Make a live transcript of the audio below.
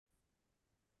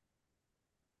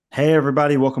Hey,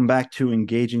 everybody, welcome back to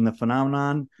Engaging the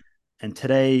Phenomenon. And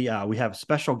today we have a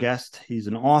special guest. He's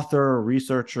an author,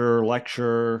 researcher,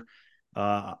 lecturer.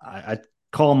 I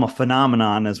call him a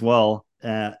phenomenon as well.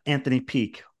 Anthony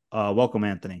Peake. Welcome,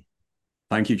 Anthony.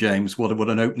 Thank you, James. What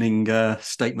an opening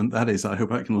statement that is. I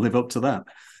hope I can live up to that.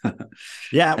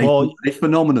 Yeah, a, well, a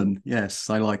phenomenon. Yes,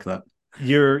 I like that.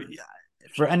 you're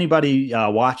for anybody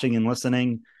watching and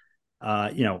listening,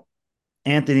 you know,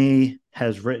 Anthony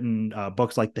has written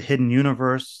books like The Hidden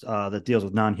Universe that deals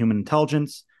with non-human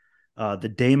intelligence,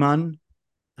 The Daemon,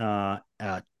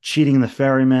 Cheating the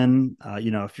Ferryman.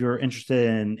 If you're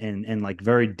interested in like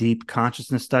very deep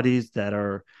consciousness studies that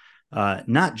are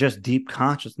not just deep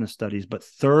consciousness studies, but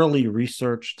thoroughly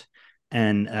researched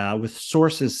and with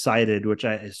sources cited, which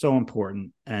is so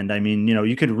important. And I mean,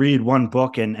 you could read one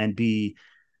book and be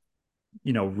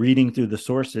reading through the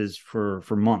sources for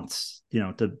months,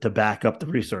 to back up the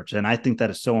research. And I think that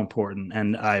is so important,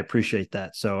 and I appreciate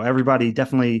that. So everybody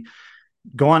definitely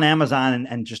go on Amazon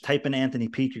and just type in Anthony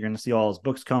Peake. You're going to see all his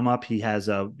books come up. He has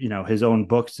his own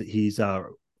books. Uh,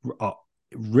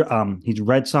 he's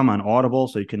read some on Audible,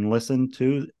 so you can listen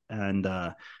to, and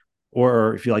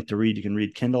or if you like to read, you can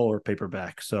read Kindle or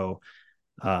paperback. So,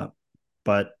 uh,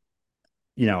 but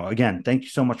again, thank you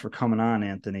so much for coming on,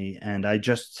 Anthony. And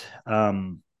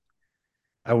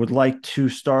I would like to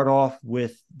start off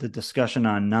with the discussion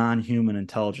on non-human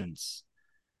intelligence.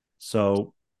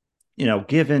 So,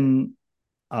 given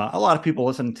a lot of people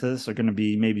listening to this are going to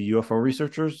be maybe UFO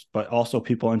researchers, but also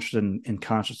people interested in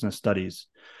consciousness studies.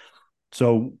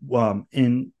 So,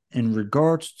 in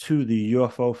regards to the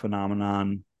UFO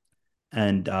phenomenon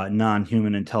and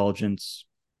non-human intelligence,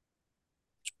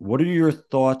 what are your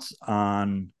thoughts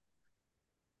on,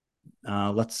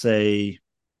 let's say,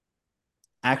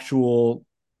 actual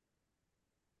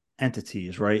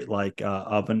entities, right? Like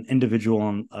of an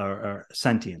individual or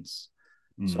sentience.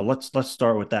 So Mm. let's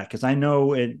start with that, because I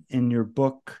know in your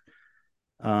book,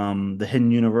 The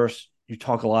Hidden Universe, you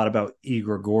talk a lot about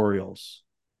egregorials,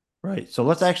 right? So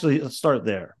let's start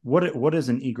there. What is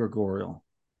an egregorial?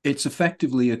 It's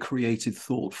effectively a creative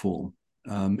thought form.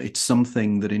 It's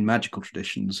something that in magical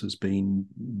traditions has been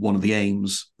one of the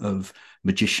aims of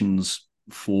magicians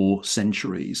for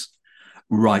centuries,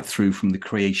 right through from the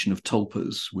creation of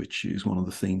tulpas, which is one of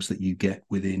the themes that you get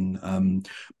within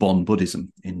Bon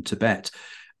Buddhism in Tibet.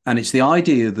 And it's the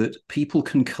idea that people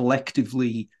can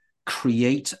collectively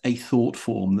create a thought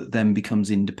form that then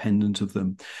becomes independent of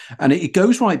them. And it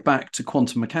goes right back to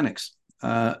quantum mechanics.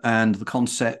 And the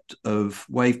concept of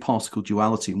wave particle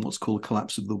duality and what's called a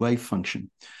collapse of the wave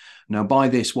function. Now, by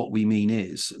this, what we mean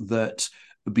is that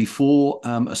before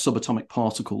a subatomic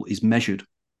particle is measured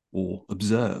or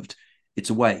observed,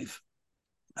 it's a wave.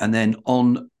 And then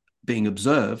on being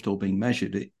observed or being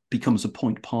measured, it becomes a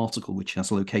point particle, which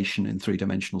has a location in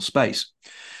three-dimensional space.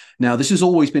 Now, this has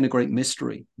always been a great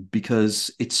mystery because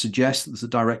it suggests that there's a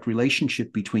direct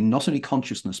relationship between not only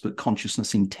consciousness, but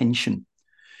consciousness intention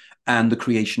and the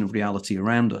creation of reality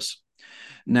around us.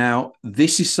 Now,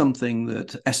 this is something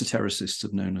that esotericists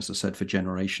have known, as I said, for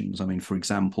generations. I mean, for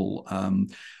example,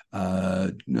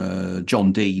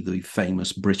 John Dee, the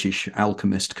famous British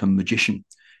alchemist come magician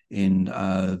in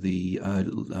the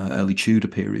early Tudor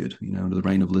period, under the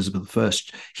reign of Elizabeth I,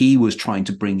 he was trying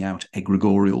to bring out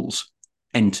egregorials,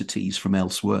 entities from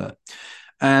elsewhere.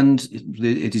 And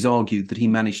it is argued that he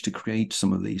managed to create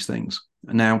some of these things.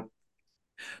 Now,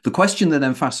 the question that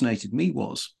then fascinated me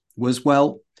was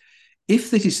well,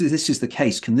 if this is the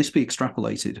case, can this be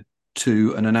extrapolated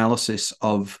to an analysis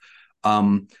of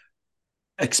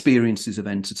experiences of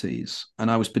entities?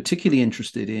 And I was particularly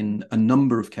interested in a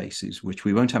number of cases, which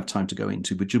we won't have time to go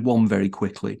into, but just one very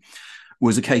quickly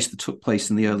was a case that took place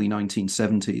in the early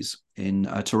 1970s in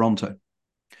Toronto,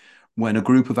 when a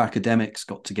group of academics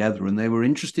got together and they were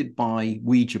interested by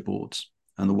Ouija boards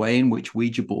and the way in which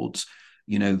Ouija boards,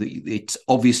 it's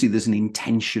obviously there's an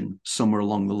intention somewhere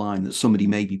along the line that somebody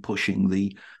may be pushing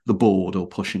the board or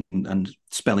pushing and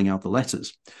spelling out the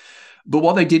letters. But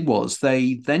what they did was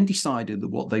they then decided that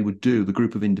what they would do, the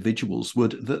group of individuals,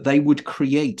 that they would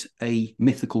create a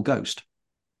mythical ghost.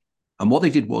 And what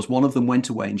they did was one of them went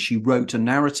away and she wrote a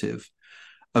narrative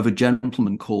of a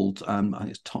gentleman called I think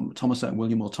it's Thomas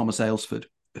William or Thomas Aylesford,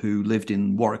 who lived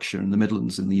in Warwickshire in the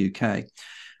Midlands in the UK.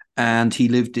 And he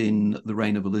lived in the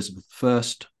reign of Elizabeth I.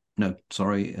 No,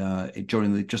 sorry,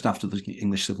 during just after the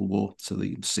English Civil War, so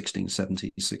the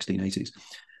 1670s, 1680s.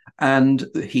 And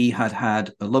he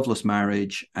had a loveless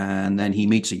marriage, and then he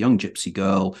meets a young gypsy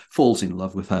girl, falls in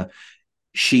love with her.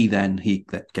 He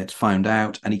gets found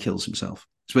out, and he kills himself.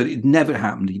 So it never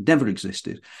happened. It never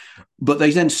existed. But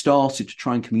they then started to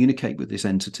try and communicate with this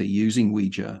entity using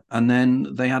Ouija, and then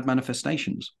they had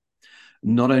manifestations.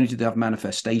 Not only did they have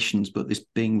manifestations, but this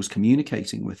being was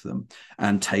communicating with them,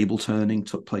 and table turning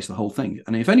took place, the whole thing.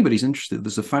 And if anybody's interested,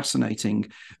 there's a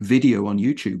fascinating video on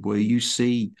YouTube where you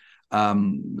see the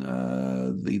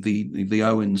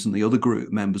Owens and the other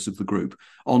group members of the group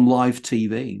on live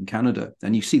TV in Canada,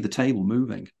 and you see the table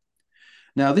moving.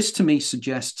 Now, this to me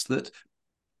suggests that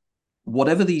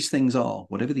whatever these things are,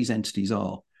 whatever these entities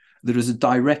are, there is a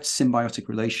direct symbiotic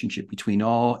relationship between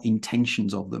our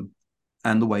intentions of them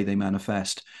and the way they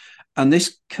manifest. And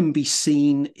this can be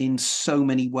seen in so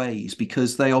many ways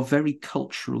because they are very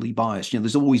culturally biased.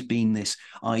 There's always been this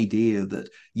idea that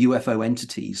UFO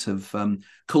entities have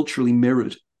culturally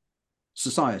mirrored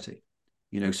society.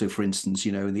 So for instance,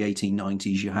 in the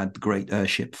 1890s, you had the great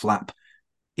airship flap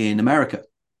in America,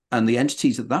 and the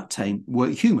entities at that time were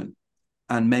human,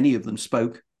 and many of them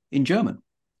spoke in German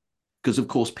because, of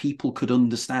course, people could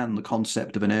understand the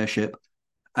concept of an airship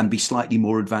and be slightly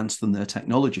more advanced than their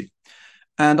technology.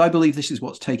 And I believe this is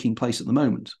what's taking place at the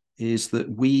moment, is that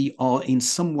we are in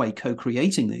some way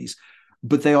co-creating these,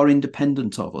 but they are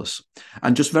independent of us.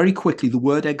 And just very quickly, the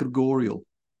word egregorial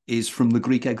is from the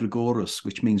Greek egregoros,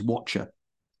 which means watcher.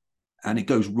 And it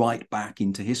goes right back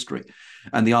into history.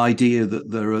 And the idea that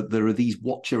there are these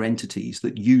watcher entities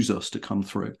that use us to come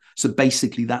through. So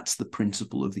basically, that's the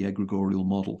principle of the egregorial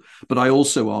model. But I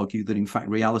also argue that, in fact,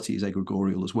 reality is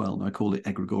egregorial as well. And I call it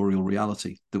egregorial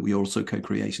reality, that we are also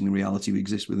co-creating the reality we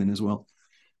exist within as well.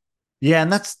 Yeah,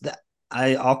 and that's that.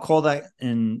 I'll call that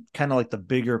in kind of like the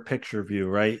bigger picture view,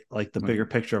 right? Like the bigger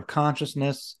picture of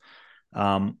consciousness.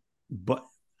 But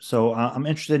so I'm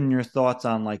interested in your thoughts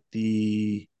on like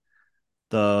the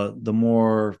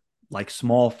more like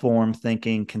small form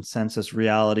thinking, consensus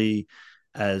reality,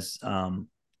 as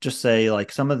just say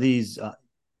like some of these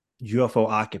UFO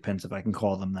occupants, if I can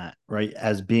call them that, right,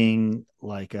 as being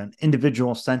like an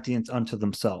individual sentience unto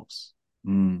themselves.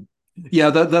 Mm. Yeah,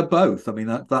 they're both. I mean,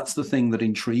 that's the thing that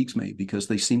intrigues me, because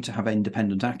they seem to have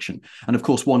independent action. And of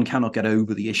course, one cannot get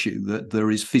over the issue that there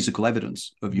is physical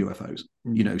evidence of UFOs,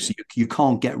 so you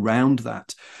can't get round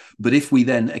that. But if we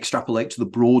then extrapolate to the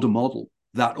broader model,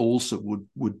 that also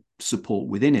would support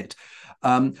within it.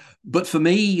 But for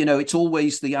me, it's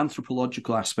always the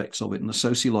anthropological aspects of it and the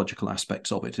sociological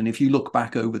aspects of it. And if you look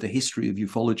back over the history of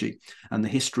ufology and the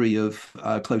history of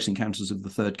close encounters of the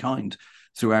third kind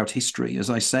throughout history, as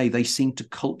I say, they seem to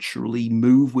culturally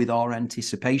move with our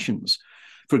anticipations.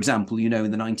 For example, in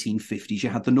the 1950s, you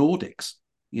had the Nordics,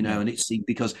 and it's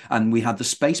because, and we had the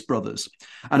Space Brothers.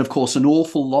 And of course, an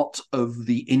awful lot of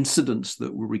the incidents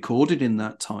that were recorded in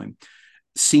that time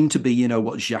seem to be,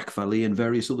 what Jacques Vallée and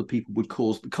various other people would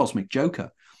call the cosmic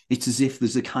joker. It's as if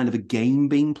there's a kind of a game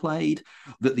being played,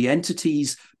 that the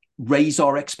entities raise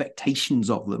our expectations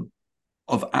of them,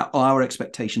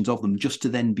 just to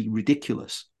then be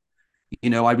ridiculous.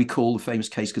 I recall the famous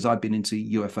case, because I've been into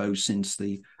UFOs since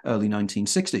the early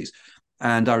 1960s.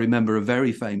 And I remember a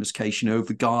very famous case, of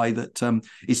the guy that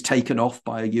is taken off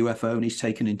by a UFO and he's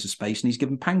taken into space and he's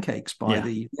given pancakes by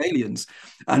the aliens.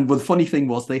 And the funny thing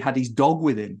was, they had his dog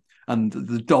with him. And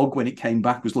the dog, when it came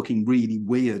back, was looking really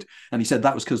weird. And he said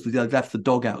that was because they left the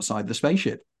dog outside the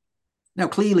spaceship. Now,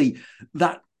 clearly,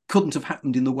 that couldn't have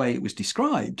happened in the way it was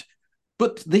described.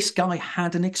 But this guy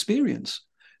had an experience.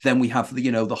 Then we have the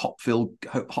Hopville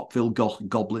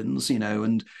goblins,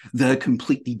 and they're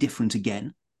completely different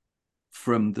again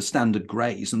from the standard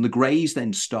Greys. And the Greys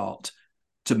then start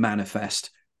to manifest,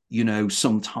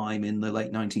 sometime in the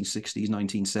late 1960s,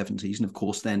 1970s. And of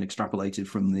course, then extrapolated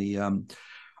from the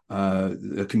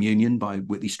Communion by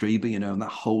Whitley Strieber, and that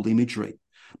whole imagery.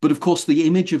 But of course, the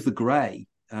image of the Grey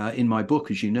in my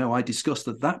book, as you know, I discussed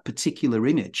that particular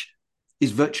image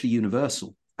is virtually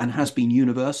universal and has been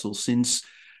universal since,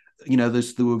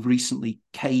 there were recently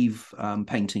cave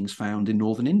paintings found in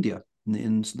northern India,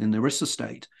 in the Orissa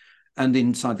state. And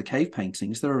inside the cave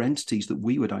paintings, there are entities that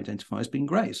we would identify as being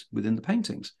Greys within the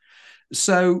paintings.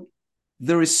 So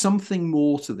there is something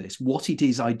more to this. What it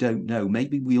is, I don't know.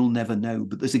 Maybe we'll never know,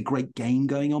 but there's a great game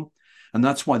going on. And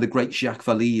that's why the great Jacques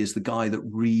Vallée is the guy that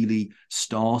really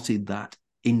started that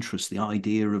interest, the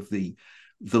idea of the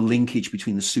linkage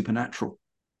between the supernatural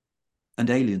and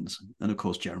aliens. And of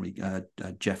course, Jeff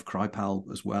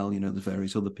Kripal as well, there's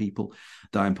various other people,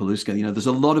 Diane Paluska, there's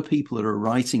a lot of people that are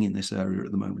writing in this area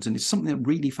at the moment. And it's something that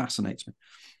really fascinates me.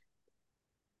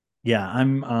 Yeah,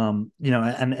 I'm,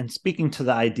 and speaking to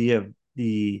the idea of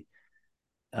the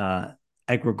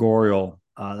egregorial,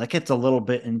 that gets a little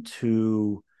bit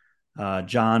into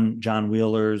John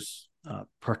Wheeler's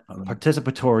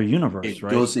participatory universe, It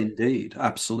right? does indeed.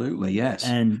 Absolutely. Yes.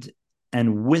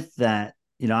 And with that,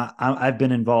 I've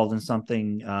been involved in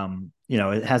something.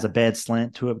 It has a bad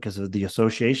slant to it because of the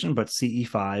association, but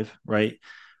CE5, right,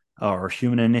 or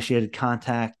human initiated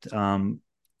contact.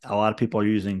 A lot of people are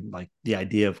using like the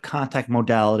idea of contact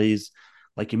modalities,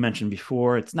 like you mentioned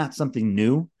before. It's not something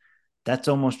new. That's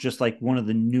almost just like one of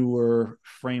the newer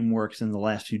frameworks in the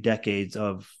last few decades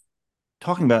of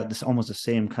talking about this, almost the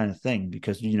same kind of thing,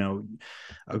 because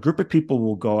a group of people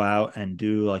will go out and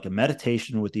do like a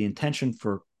meditation with the intention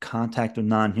for contact with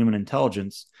non-human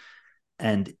intelligence,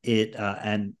 and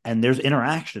there's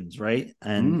interactions, right?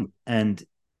 and Mm. and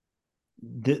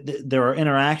there are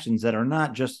interactions that are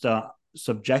not just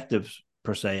subjective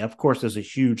per se. Of course there's a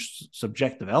huge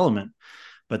subjective element,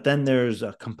 but then there's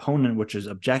a component which is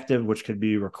objective, which could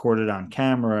be recorded on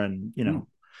camera, and Mm.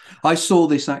 I saw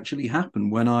this actually happen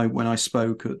when I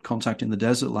spoke at Contact in the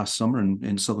Desert last summer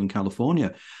in Southern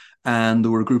California, and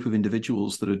there were a group of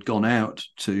individuals that had gone out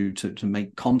to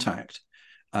make contact,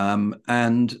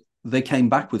 and they came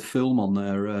back with film on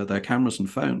their cameras and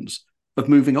phones of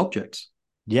moving objects.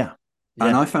 yeah,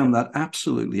 And yeah, I found that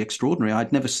absolutely extraordinary.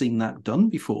 I'd never seen that done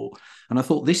before. And I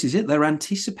thought, this is it. They're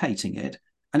anticipating it,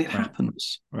 and it right,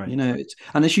 happens. right.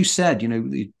 And as you said,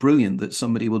 it's brilliant that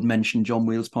somebody would mention John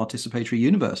Wheel's participatory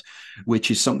universe,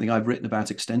 which is something I've written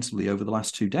about extensively over the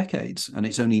last 2 decades. And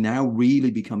it's only now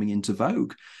really becoming into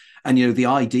vogue. And, the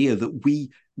idea that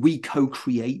we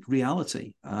co-create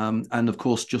reality. And of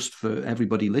course, just for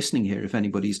everybody listening here, if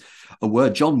anybody's aware,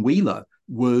 John Wheeler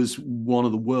was one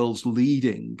of the world's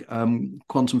leading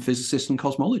quantum physicists and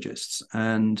cosmologists.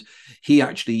 And he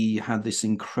actually had this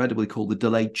incredibly called the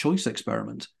delayed choice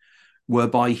experiment,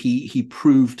 whereby he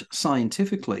proved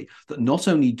scientifically that not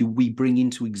only do we bring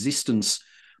into existence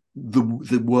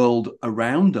the world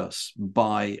around us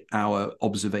by our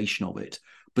observation of it,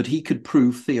 but he could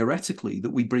prove theoretically that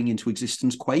we bring into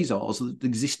existence quasars that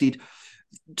existed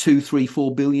 2, 3,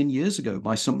 4 billion years ago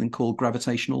by something called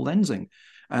gravitational lensing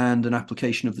and an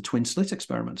application of the twin slit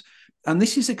experiment. And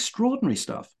this is extraordinary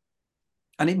stuff.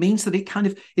 And it means that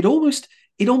it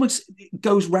almost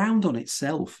goes round on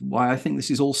itself, why I think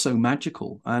this is all so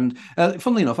magical. And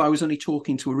funnily enough, I was only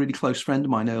talking to a really close friend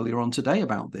of mine earlier on today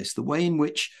about this, the way in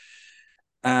which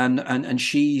and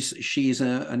she's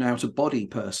an out of body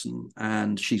person,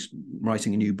 and she's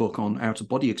writing a new book on out of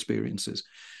body experiences.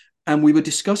 And we were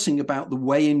discussing about the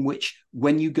way in which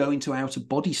when you go into out of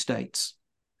body states,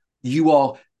 you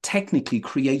are technically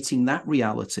creating that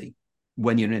reality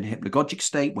when you're in a hypnagogic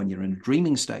state, when you're in a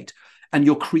dreaming state, and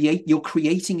you're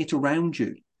creating it around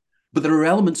you. But there are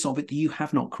elements of it that you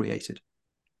have not created.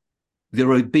 There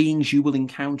are beings you will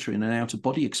encounter in an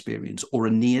out-of-body experience or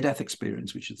a near-death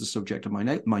experience, which is the subject of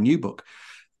my new book,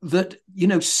 that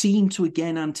seem to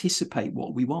again anticipate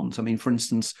what we want. I mean, for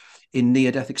instance, in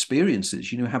near-death experiences,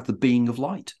 have the being of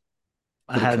light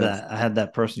that occurs. I had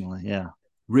that personally. Yeah.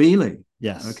 Really?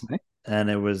 Yes. Okay. And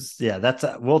it was,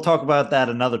 yeah, we'll talk about that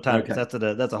another time, because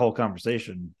Okay. that's a whole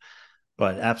conversation.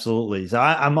 But absolutely. So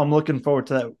I'm looking forward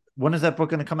to that. When is that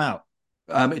book going to come out?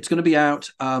 It's going to be out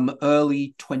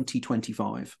early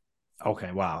 2025.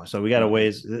 Okay, wow. So we got a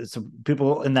ways. So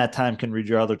people in that time can read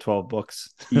your other 12 books.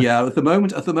 Yeah, at the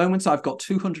moment, I've got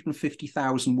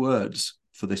 250,000 words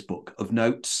for this book of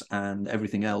notes and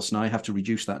everything else, and I have to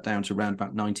reduce that down to around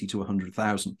about 90 to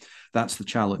 100,000. That's the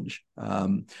challenge,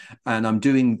 and I'm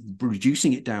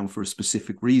reducing it down for a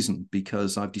specific reason,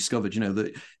 because I've discovered,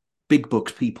 that big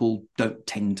books people don't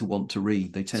tend to want to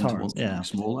read. They tend to want something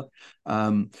smaller.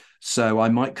 So I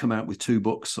might come out with 2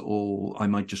 books, or I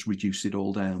might just reduce it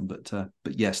all down. But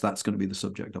yes, that's going to be the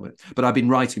subject of it. But I've been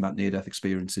writing about near-death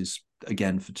experiences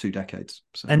again for 2 decades.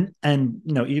 So. And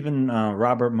even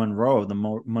Robert Monroe,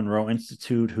 the Monroe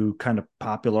Institute, who kind of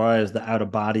popularized the out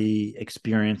of body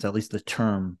experience, at least the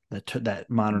term, that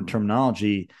modern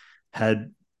terminology,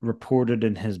 had reported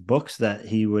in his books that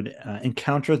he would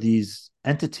encounter these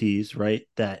entities, right?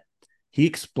 That he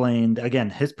explained,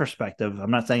 again, his perspective. I'm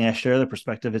not saying I share the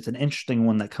perspective. It's an interesting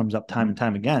one that comes up time and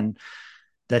time again,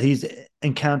 that he's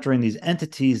encountering these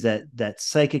entities that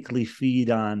psychically feed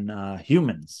on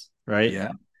humans, right?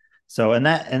 Yeah. So, and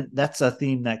that's a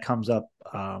theme that comes up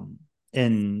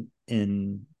in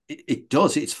it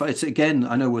does. It's again.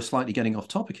 I know we're slightly getting off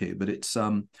topic here, but it's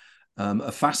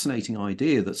a fascinating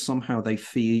idea that somehow they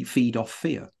feed off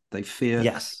fear. They fear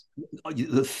yes,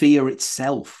 the fear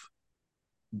itself.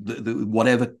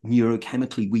 Whatever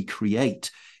neurochemically we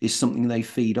create is something they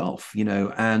feed off.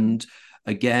 And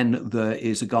again, there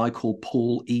is a guy called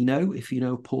Paul Eno, if you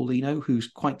know Paul Eno, who's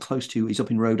quite close to. He's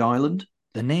up in Rhode Island.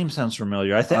 The name sounds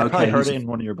familiar. I think I probably Okay, heard it in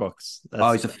one of your books.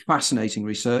 he's a fascinating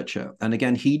researcher, and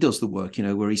again, he does the work,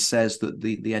 where he says that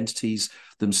the entities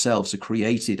themselves are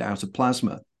created out of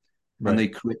plasma, and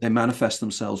Right. they manifest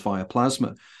themselves via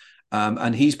plasma.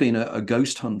 And he's been a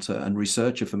ghost hunter and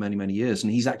researcher for many, many years,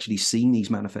 and he's actually seen these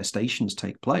manifestations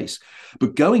take place.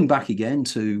 But going back again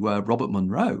to Robert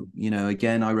Monroe,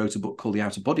 again, I wrote a book called The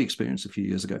Out of Body Experience a few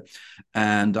years ago,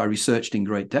 and I researched in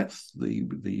great depth the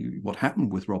what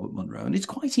happened with Robert Monroe, and it's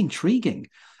quite intriguing.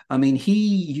 I mean, he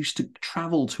used to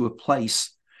travel to a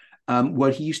place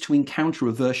where he used to encounter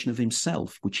a version of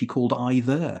himself, which he called I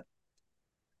there.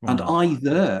 And Wow. I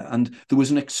there. And there was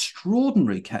an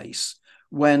extraordinary case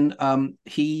when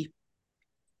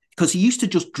because he used to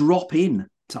just drop in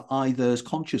to I there's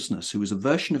consciousness, who was a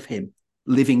version of him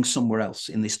living somewhere else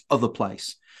in this other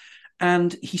place.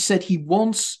 And he said he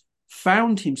once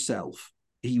found himself,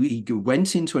 he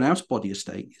went into an out of body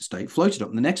state, floated up,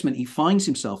 and the next minute he finds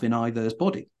himself in I there's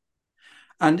body.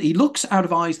 And he looks out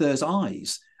of I there's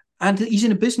eyes, and he's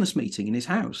in a business meeting in his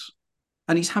house.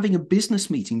 And he's having a business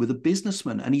meeting with a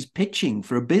businessman, and he's pitching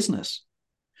for a business.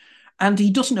 And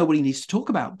he doesn't know what he needs to talk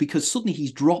about, because suddenly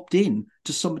he's dropped in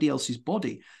to somebody else's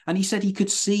body. And he said he could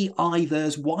see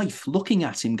there's wife looking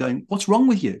at him going, "What's wrong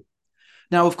with you?"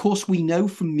 Now, of course, we know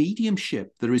from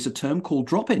mediumship, there is a term called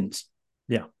drop-ins.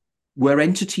 Yeah. Where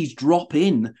entities drop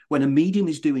in when a medium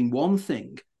is doing one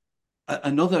thing,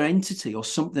 another entity or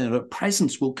something, a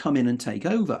presence will come in and take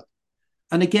over.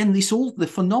 And again, the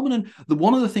phenomenon,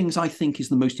 one of the things I think is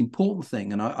the most important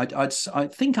thing, and I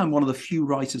think I'm one of the few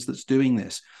writers that's doing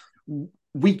this.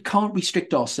 We can't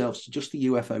restrict ourselves to just the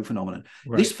UFO phenomenon.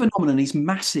 Right. This phenomenon is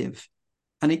massive,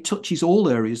 and it touches all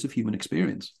areas of human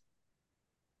experience.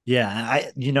 Yeah,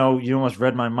 you almost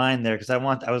read my mind there, because I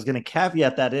was going to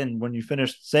caveat that in when you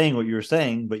finished saying what you were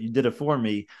saying, but you did it for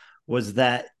me. Was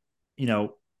that,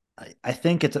 I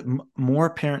think it's more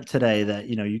apparent today that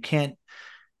you can't.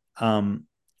 When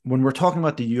we're talking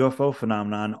about the UFO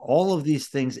phenomenon, all of these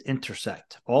things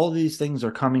intersect. All of these things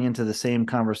are coming into the same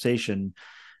conversation.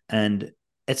 And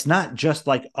it's not just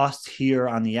like us here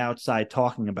on the outside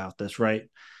talking about this, right?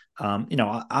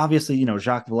 Obviously,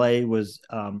 Jacques Vallée was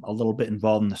a little bit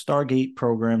involved in the Stargate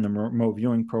program, the remote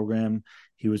viewing program.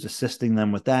 He was assisting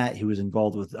them with that. He was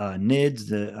involved with NIDS,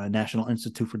 the National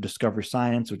Institute for Discovery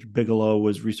Science, which Bigelow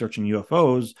was researching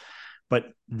UFOs.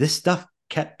 But this stuff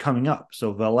kept coming up.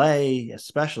 So Vallée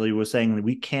especially was saying that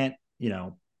we can't,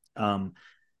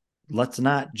 let's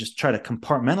not just try to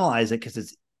compartmentalize it, because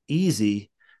it's easy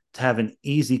to have an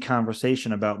easy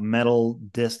conversation about metal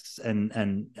discs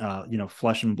and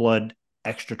flesh and blood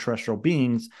extraterrestrial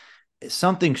beings.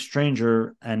 Something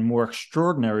stranger and more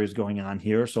extraordinary is going on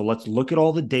here. So let's look at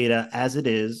all the data as it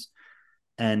is,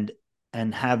 and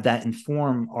have that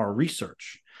inform our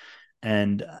research.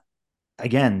 And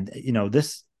again,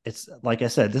 it's like I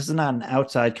said, this is not an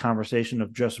outside conversation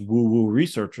of just woo-woo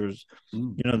researchers.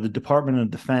 The Department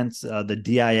of Defense, the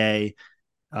DIA,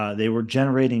 they were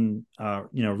generating,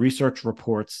 research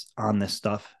reports on this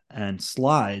stuff and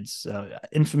slides,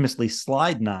 infamously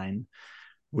Slide 9,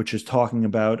 which is talking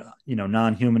about,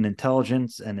 non-human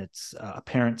intelligence and its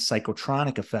apparent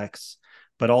psychotronic effects,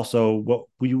 but also what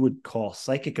we would call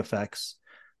psychic effects,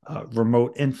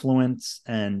 remote influence.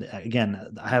 And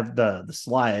again, I have the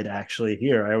slide actually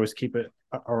here. I always keep it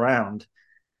around,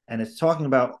 and it's talking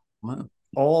about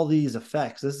all these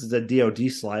effects. This is a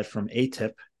DoD slide from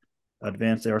ATIP,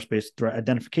 Advanced Aerospace Threat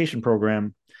Identification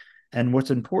Program. And what's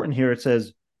important here, it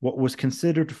says what was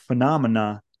considered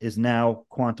phenomena is now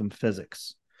quantum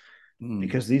physics.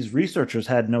 Because these researchers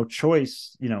had no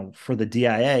choice, for the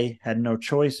DIA had no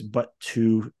choice but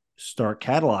to start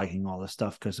cataloging all this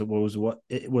stuff, because it was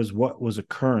what was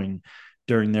occurring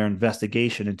during their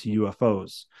investigation into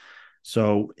UFOs.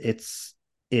 So it's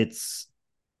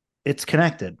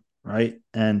connected, right?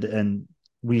 And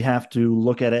we have to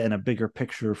look at it in a bigger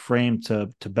picture frame to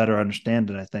better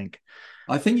understand it, I think.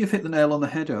 I think you've hit the nail on the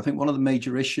head. I think one of the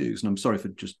major issues, and I'm sorry for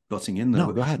just butting in there,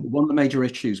 no, go ahead. One of the major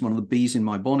issues, one of the bees in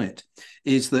my bonnet,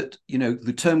 is that,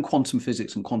 the term quantum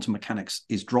physics and quantum mechanics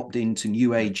is dropped into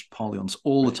new age parlance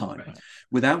all the time,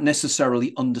 without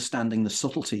necessarily understanding the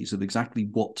subtleties of exactly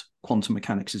what quantum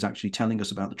mechanics is actually telling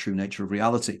us about the true nature of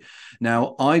reality.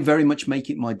 Now, I very much make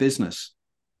it my business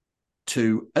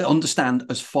to understand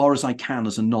as far as I can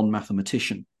as a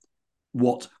non-mathematician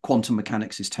what quantum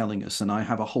mechanics is telling us. And I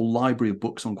have a whole library of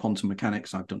books on quantum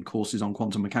mechanics. I've done courses on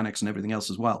quantum mechanics and everything else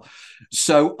as well.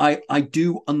 So I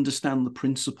do understand the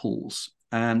principles.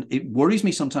 And it worries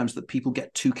me sometimes that people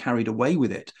get too carried away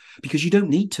with it, because you don't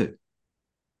need to.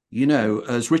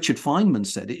 As Richard Feynman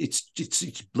said,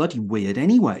 it's bloody weird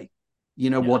anyway.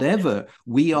 Yeah. whatever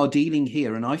we are dealing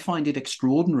here. And I find it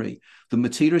extraordinary that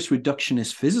materialist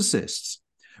reductionist physicists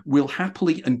will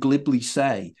happily and glibly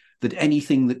say that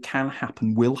anything that can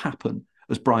happen will happen,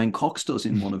 as Brian Cox does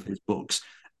in one of his books,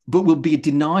 but will be a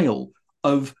denial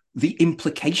of the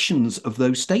implications of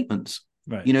those statements.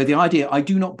 Right. The idea, I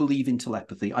do not believe in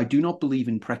telepathy, I do not believe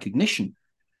in precognition,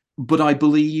 but I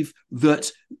believe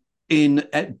that in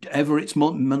Everett's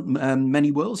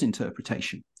many worlds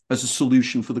interpretation as a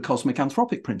solution for the cosmic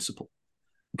anthropic principle,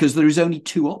 because there is only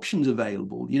two options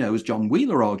available. As John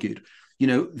Wheeler argued,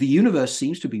 the universe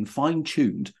seems to have been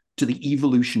fine-tuned to the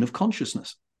evolution of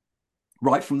consciousness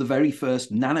right from the very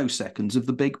first nanoseconds of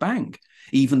the Big Bang.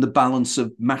 Even the balance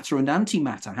of matter and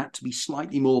antimatter had to be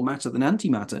slightly more matter than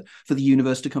antimatter for the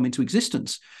universe to come into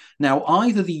existence. Now,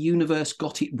 either the universe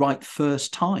got it right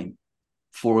first time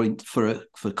for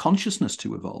consciousness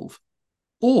to evolve,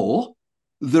 or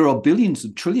there are billions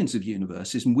and trillions of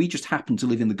universes, and we just happen to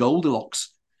live in the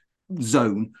Goldilocks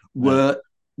zone where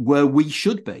we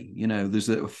should be. There's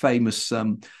a famous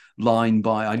line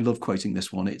by, I love quoting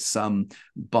this one, it's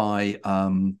by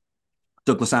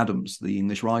Douglas Adams, the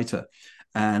English writer,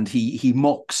 and he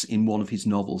mocks in one of his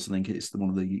novels, I think it's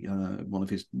one of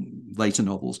his later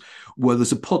novels, where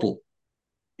there's a puddle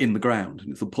in the ground,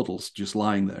 and the puddle's just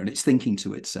lying there, and it's thinking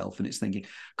to itself, and it's thinking,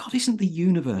 God, isn't the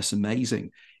universe amazing?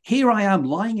 Here I am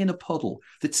lying in a puddle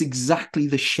that's exactly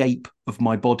the shape of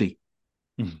my body.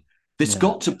 It's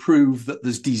got to prove that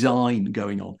there's design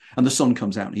going on, and the sun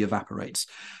comes out and he evaporates.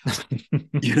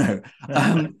 And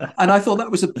I thought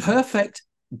that was a perfect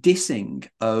dissing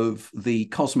of the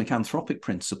cosmic anthropic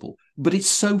principle, but it's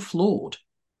so flawed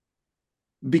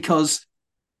because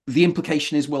the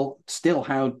implication is, well, still,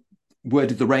 where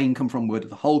did the rain come from? Where did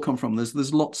the hole come from?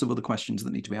 There's lots of other questions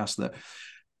that need to be asked there.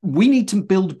 We need to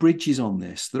build bridges on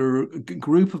this. There are a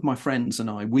group of my friends and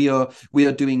I, we are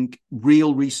doing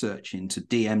real research into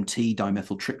DMT,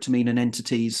 dimethyltryptamine, and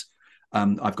entities.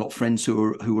 I've got friends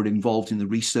who are involved in the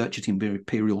research at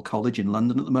Imperial College in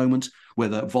London at the moment, where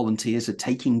the volunteers are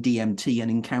taking DMT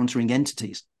and encountering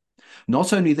entities.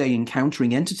 Not only are they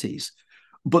encountering entities,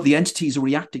 but the entities are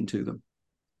reacting to them.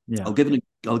 Yeah. I'll give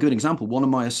an example. One of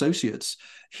my associates,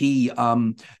 he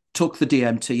took the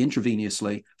DMT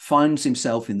intravenously, finds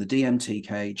himself in the DMT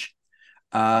cage,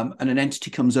 and an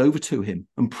entity comes over to him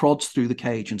and prods through the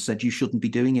cage and said, you shouldn't be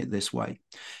doing it this way.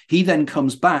 He then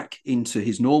comes back into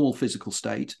his normal physical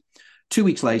state. 2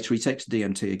 weeks later, he takes the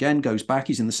DMT again, goes back,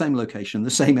 he's in the same location, the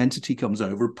same entity comes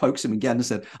over, pokes him again and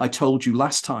said, I told you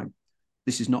last time,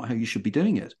 this is not how you should be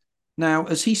doing it. Now,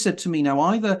 as he said to me,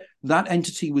 either that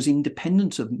entity was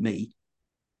independent of me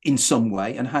in some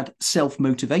way and had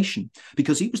self-motivation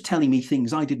because he was telling me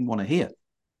things I didn't want to hear.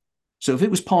 So if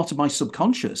it was part of my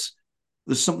subconscious,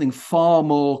 there's something far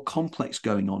more complex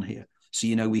going on here. So,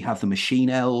 we have the machine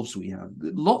elves, we have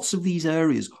lots of these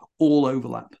areas all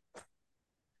overlap.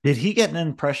 Did he get an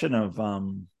impression of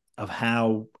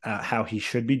how he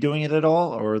should be doing it at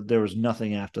all, or there was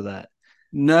nothing after that?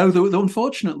 No,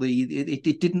 unfortunately, it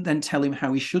didn't then tell him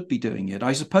how he should be doing it.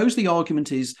 I suppose the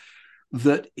argument is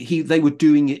that they were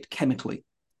doing it chemically.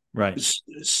 Right.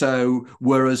 So,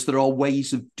 whereas there are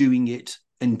ways of doing it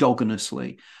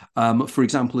endogenously. For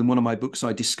example, in one of my books,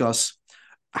 I discuss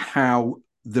how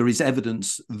there is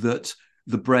evidence that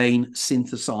the brain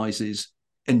synthesizes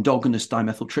endogenous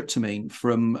dimethyltryptamine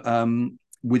from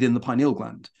within the pineal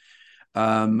gland,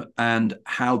 and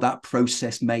how that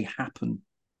process may happen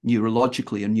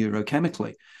neurologically and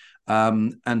neurochemically.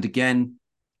 And again,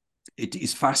 it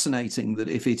is fascinating that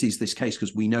if it is this case,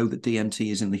 because we know that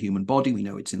DMT is in the human body, we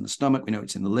know it's in the stomach, we know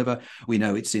it's in the liver, we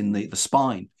know it's in the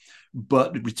spine,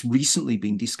 but it's recently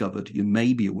been discovered, you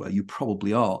may be aware, you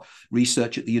probably are,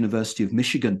 research at the University of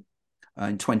Michigan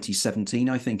in 2017,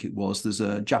 I think it was, there's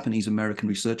a Japanese-American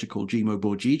researcher called Jimo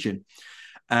Borjigin,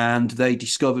 and they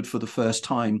discovered for the first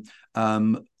time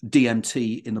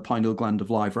DMT in the pineal gland of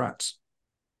live rats.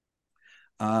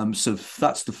 So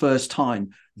that's the first time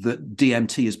that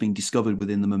DMT has been discovered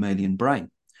within the mammalian brain.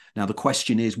 Now, the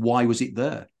question is, why was it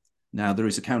there? Now, there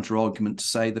is a counter argument to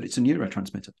say that it's a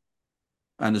neurotransmitter.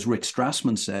 And as Rick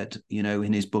Strassman said,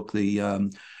 in his book, the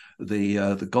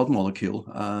God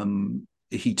Molecule,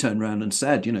 he turned around and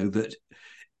said, that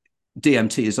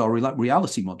DMT is our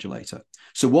reality modulator.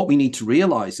 So what we need to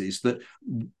realize is that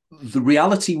the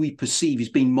reality we perceive is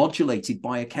being modulated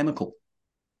by a chemical.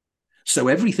 So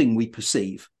everything we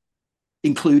perceive,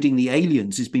 including the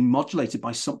aliens, is being modulated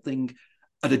by something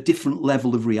at a different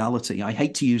level of reality. I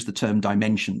hate to use the term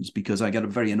dimensions because I get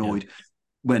very annoyed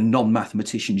when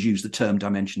non-mathematicians use the term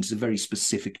dimensions. It's a very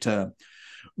specific term.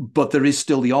 But there is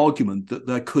still the argument that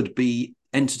there could be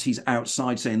entities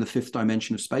outside, say, in the fifth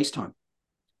dimension of space-time.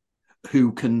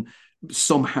 who can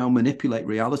somehow manipulate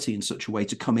reality in such a way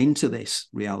to come into this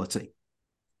reality,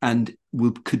 and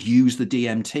could use the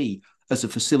DMT as a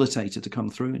facilitator to come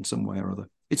through in some way or other.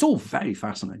 It's all very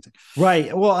fascinating.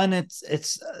 Right. Well, and it's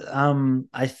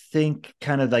I think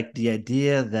kind of like the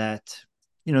idea that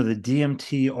the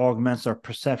DMT augments our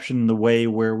perception in the way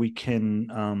where we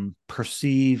can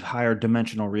perceive higher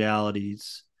dimensional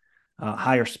realities,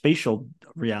 higher spatial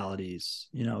realities,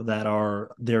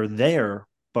 they're there,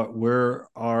 but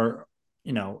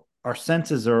our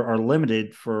senses are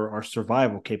limited for our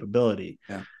survival capability.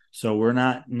 Yeah. So we're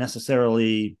not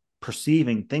necessarily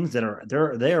perceiving things that are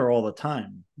they're there all the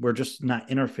time. We're just not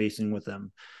interfacing with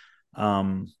them.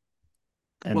 Um,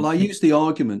 Well, and I use the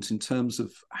argument in terms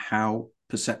of how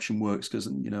perception works because,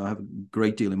 I have a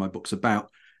great deal in my books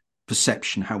about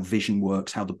perception, how vision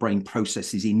works, how the brain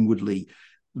processes inwardly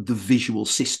the visual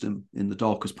system in the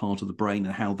darkest part of the brain,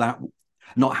 and how that,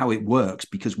 not how it works,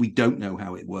 because we don't know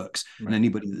how it works. Right. And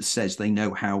anybody that says they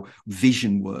know how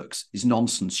vision works is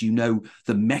nonsense. You know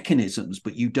the mechanisms,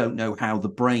 but you don't know how the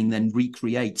brain then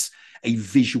recreates a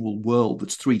visual world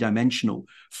that's three-dimensional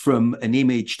from an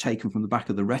image taken from the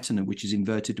back of the retina, which is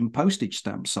inverted and postage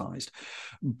stamp sized.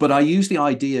 But I use the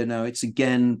idea now, it's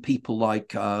again people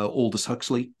like Aldous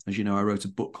Huxley. As you know, I wrote a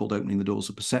book called Opening the Doors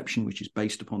of Perception, which is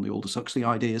based upon the Aldous Huxley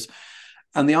ideas.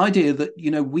 And the idea that,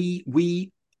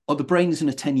 the brain is an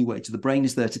attenuator. The brain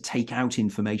is there to take out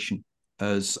information,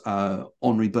 as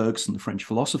Henri Bergson, the French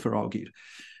philosopher, argued.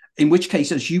 In which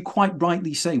case, as you quite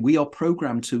rightly say, we are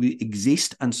programmed to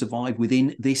exist and survive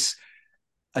within this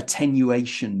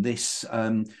attenuation, this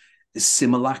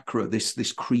simulacra,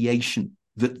 this creation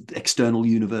that the external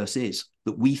universe is,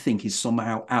 that we think is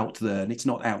somehow out there, and it's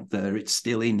not out there, it's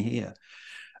still in here.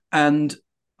 And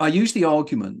I use the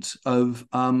argument of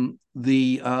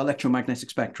the electromagnetic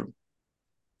spectrum,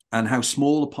 and how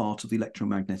small a part of the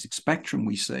electromagnetic spectrum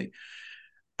we see.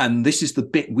 And this is the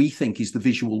bit we think is the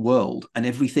visual world, and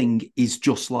everything is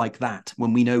just like that.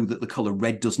 When we know that the color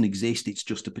red doesn't exist, it's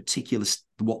just a particular,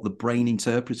 what the brain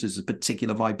interprets as a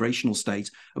particular vibrational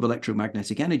state of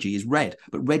electromagnetic energy is red,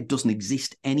 but red doesn't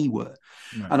exist anywhere.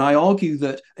 Right. And I argue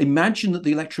that, imagine that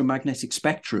the electromagnetic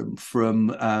spectrum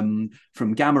from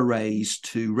gamma rays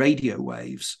to radio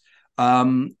waves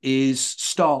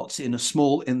starts in a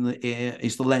small,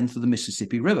 is the length of the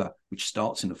Mississippi River, which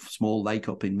starts in a small lake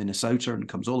up in Minnesota and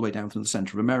comes all the way down from the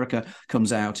center of America,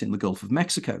 comes out in the Gulf of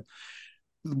Mexico.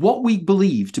 What we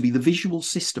believe to be the visual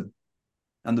system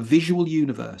and the visual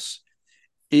universe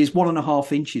is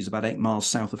 1.5 inches, about 8 miles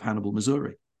south of Hannibal,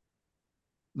 Missouri.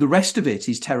 The rest of it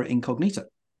is terra incognita.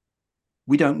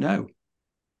 We don't know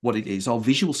what it is. Our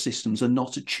visual systems are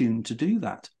not attuned to do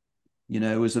that.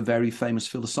 As a very famous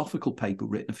philosophical paper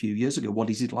written a few years ago, what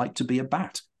is it like to be a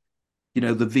bat?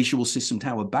 The visual system,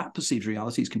 how a bat perceives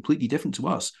reality, is completely different to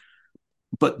us.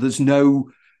 But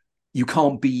you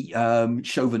can't be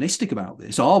chauvinistic about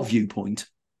this. Our viewpoint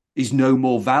is no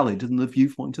more valid than the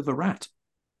viewpoint of a rat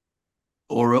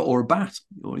or a bat,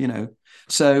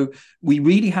 So we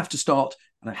really have to start,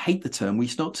 and I hate the term, we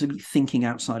start to be thinking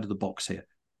outside of the box here.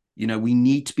 We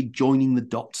need to be joining the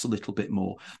dots a little bit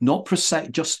more, not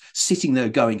just sitting there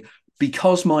going,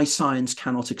 because my science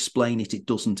cannot explain it, it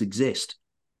doesn't exist.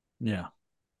 Yeah.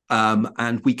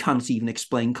 And we can't even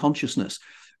explain consciousness.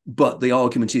 But the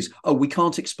argument is, we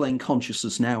can't explain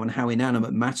consciousness now and how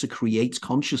inanimate matter creates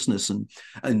consciousness and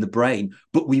in the brain,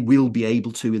 but we will be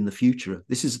able to in the future.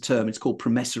 This is a term, it's called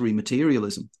promissory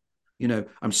materialism.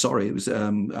 I'm sorry, it was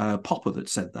Popper that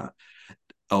said that.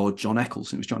 Or John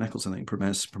Eccles. It was John Eccles, I think,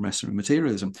 promissory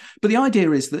materialism. But the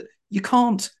idea is that you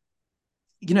can't,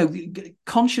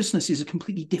 consciousness is a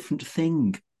completely different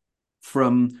thing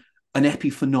from an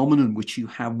epiphenomenon which you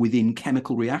have within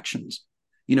chemical reactions.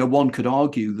 One could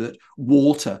argue that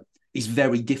water is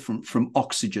very different from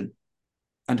oxygen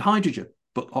and hydrogen,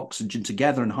 but oxygen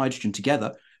together and hydrogen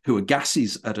together, who are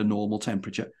gases at a normal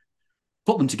temperature,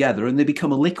 put them together and they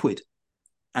become a liquid.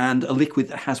 And a liquid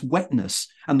that has wetness.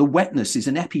 And the wetness is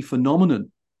an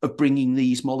epiphenomenon of bringing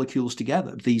these molecules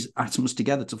together, these atoms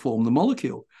together to form the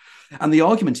molecule. And the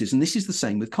argument is, and this is the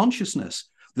same with consciousness,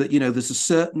 that, there's a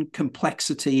certain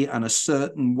complexity and a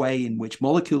certain way in which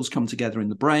molecules come together in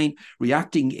the brain,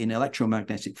 reacting in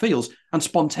electromagnetic fields, and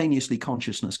spontaneously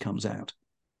consciousness comes out.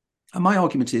 And my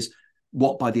argument is,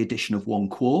 what, by the addition of one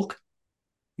quark,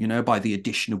 by the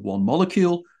addition of one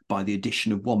molecule, by the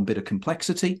addition of one bit of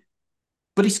complexity.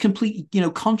 But it's completely,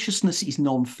 consciousness is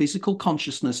non-physical.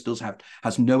 Consciousness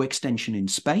has no extension in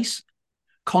space.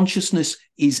 Consciousness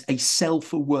is a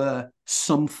self-aware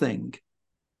something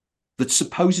that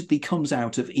supposedly comes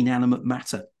out of inanimate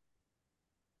matter.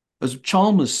 As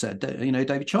Chalmers said,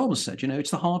 David Chalmers said,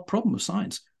 it's the hard problem of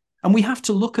science. And we have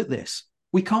to look at this.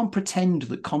 We can't pretend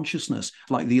that consciousness,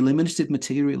 like the eliminative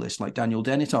materialists, like Daniel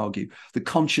Dennett argue, that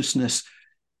consciousness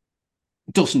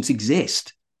doesn't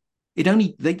exist. They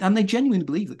genuinely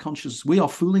believe that consciousness, we are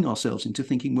fooling ourselves into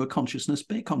thinking we're conscious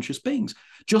beings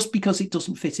just because it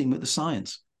doesn't fit in with the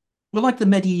science. We're like the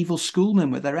medieval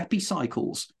schoolmen with their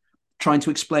epicycles trying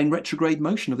to explain retrograde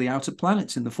motion of the outer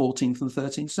planets in the 14th and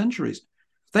 13th centuries.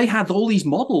 They had all these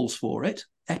models for it,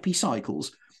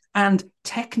 epicycles, and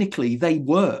technically they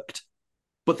worked,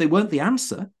 but they weren't the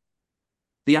answer.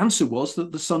 The answer was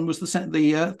that the sun was the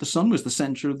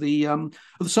center of the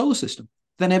solar system.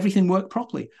 Then everything worked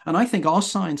properly. And I think our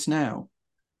science now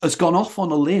has gone off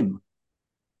on a limb,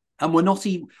 and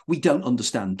we don't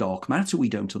understand dark matter. We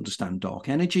don't understand dark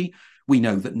energy. We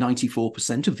know that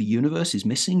 94% of the universe is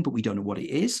missing, but we don't know what it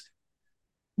is.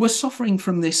 We're suffering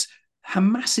from this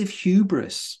massive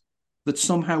hubris that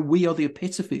somehow we are the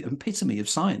epitome of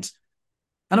science.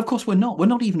 And of course, we're not. We're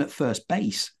not even at first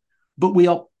base, but we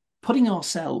are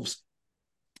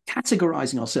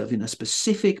categorizing ourselves in a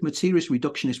specific materialist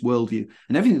reductionist worldview,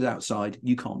 and everything that's outside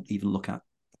you can't even look at.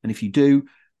 And if you do,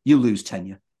 you lose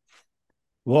tenure.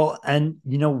 Well, and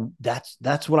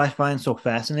that's what I find so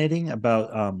fascinating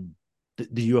about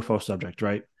the UFO subject,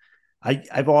 right?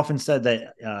 I've often said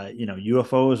that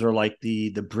UFOs are like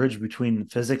the bridge between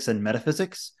physics and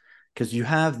metaphysics, because you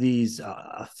have these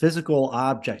physical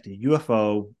object, a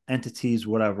UFO entities,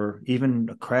 whatever, even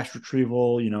a crash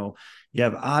retrieval. You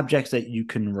have objects that you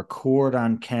can record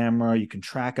on camera, you can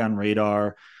track on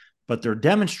radar, but they're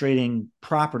demonstrating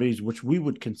properties which we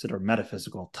would consider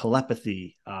metaphysical,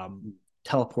 telepathy,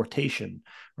 teleportation,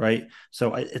 right?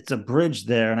 So it's a bridge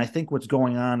there. And I think what's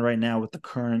going on right now with the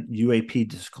current UAP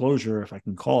disclosure, if I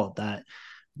can call it that,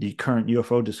 the current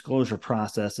UFO disclosure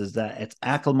process, is that it's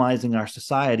acclimatizing our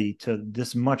society to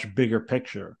this much bigger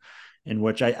picture, in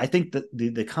which I think that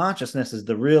the consciousness is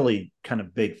the really kind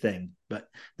of big thing, but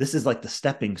this is like the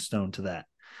stepping stone to that.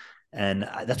 And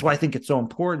that's why I think it's so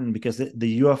important, because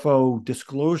the UFO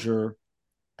disclosure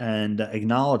and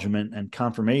acknowledgement and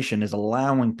confirmation is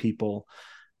allowing people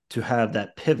to have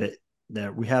that pivot,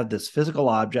 that we have this physical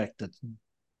object that's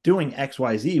doing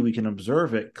XYZ. We can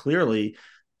observe it clearly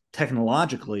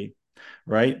technologically,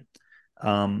 right?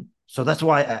 So that's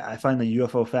why I find the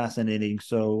UFO fascinating.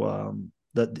 So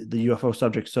the UFO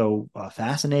subject so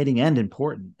fascinating and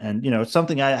important, and it's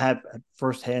something I have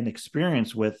firsthand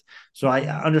experience with, so I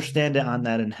understand it on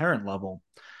that inherent level.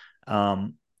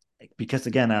 Because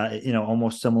again,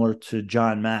 almost similar to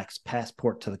John Mack's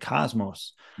Passport to the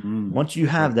Cosmos. Once you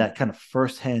have that kind of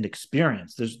firsthand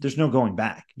experience, there's no going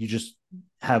back. You just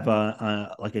have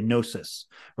like a gnosis,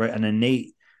 right? An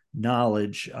innate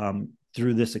knowledge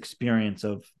through this experience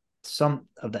of some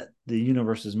of that. The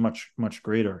universe is much, much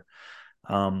greater.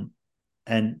 And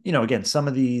again, some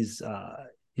of these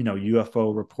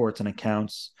UFO reports and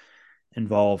accounts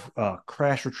involve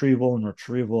crash retrieval and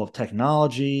retrieval of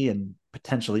technology and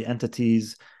potentially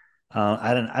entities.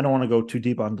 I don't want to go too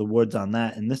deep on the woods on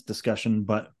that in this discussion,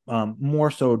 but more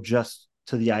so just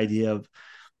to the idea of,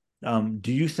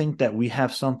 do you think that we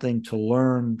have something to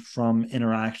learn from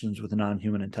interactions with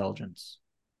non-human intelligence?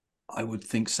 I would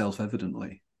think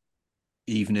self-evidently,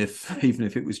 even if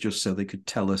it was just so they could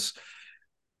tell us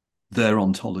their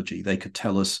ontology, they could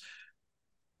tell us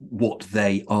what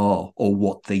they are or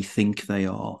what they think they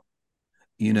are.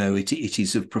 It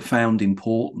is of profound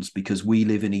importance, because we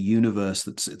live in a universe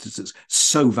that's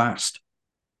so vast,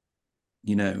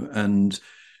 and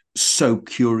so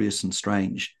curious and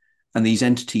strange. And these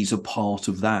entities are part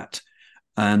of that.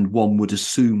 And one would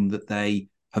assume that they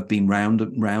have been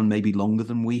round maybe longer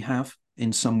than we have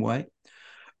in some way.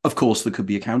 Of course, there could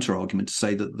be a counter argument to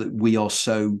say that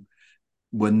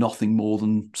we're nothing more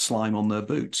than slime on their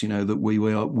boots,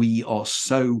 that we are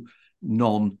so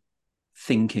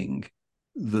non-thinking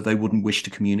that they wouldn't wish to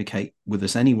communicate with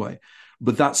us anyway.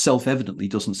 But that self-evidently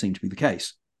doesn't seem to be the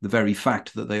case. The very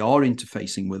fact that they are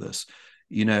interfacing with us,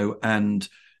 and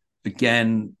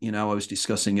again, I was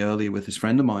discussing earlier with this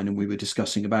friend of mine, and we were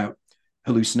discussing about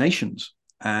hallucinations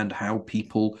and how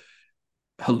people,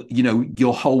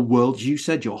 your whole world, you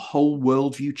said your whole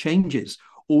worldview changes.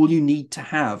 All you need to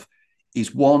have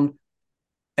is one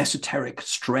esoteric,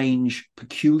 strange,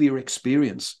 peculiar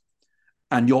experience,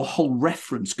 and your whole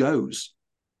reference goes.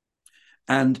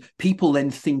 And people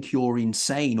then think you're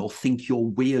insane, or think you're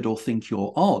weird, or think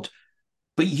you're odd.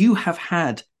 But you have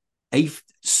had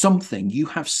you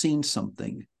have seen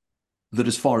something that,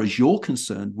 as far as you're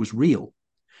concerned, was real.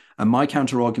 And my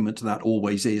counter argument to that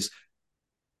always is,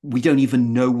 we don't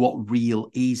even know what real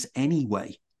is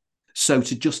anyway. So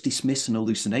to just dismiss an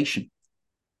hallucination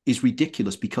is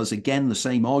ridiculous, because, again, the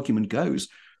same argument goes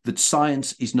that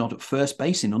science is not at first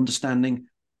base in understanding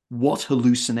what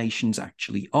hallucinations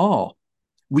actually are.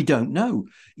 We don't know.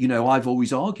 I've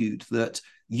always argued that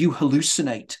you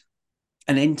hallucinate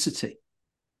an entity.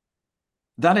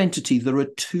 That entity, there are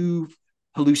two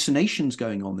hallucinations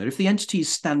going on there. If the entity is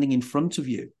standing in front of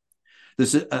you,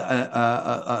 there's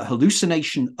a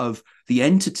hallucination of the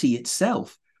entity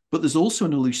itself, but there's also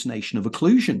an hallucination of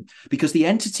occlusion, because the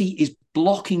entity is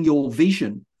blocking your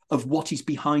vision of what is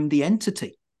behind the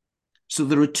entity. So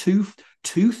there are two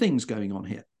things going on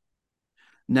here.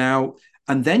 Now,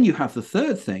 and then you have the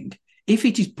third thing. If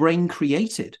it is brain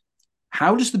created,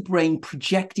 how does the brain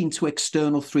project into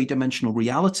external three-dimensional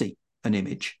reality an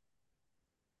image?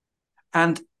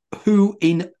 And who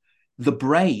in the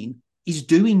brain is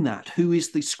doing that? Who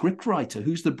is the scriptwriter?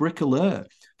 Who's the bricoleur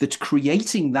that's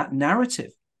creating that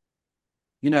narrative?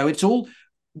 It's all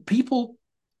people.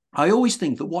 I always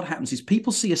think that what happens is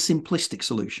people see a simplistic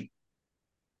solution,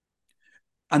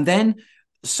 and then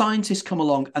scientists come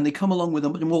along, and they come along with a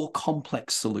more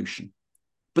complex solution,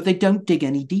 but they don't dig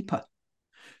any deeper.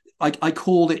 I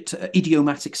call it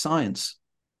idiopathic science,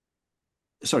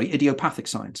 I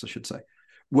should say,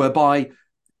 whereby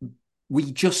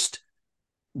we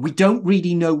don't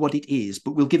really know what it is,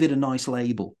 but we'll give it a nice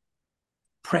label,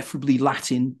 preferably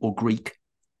Latin or Greek,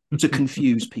 to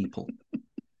confuse people.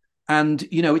 And,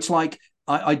 it's like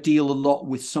I deal a lot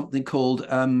with something called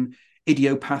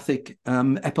idiopathic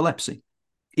epilepsy.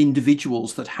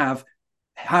 Individuals that have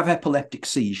epileptic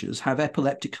seizures, have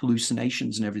epileptic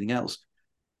hallucinations and everything else.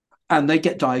 And they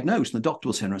get diagnosed, and the doctor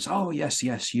will say, oh,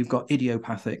 yes, you've got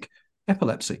idiopathic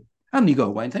epilepsy. And you go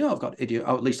away and think,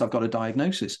 at least I've got a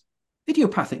diagnosis.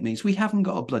 Idiopathic means we haven't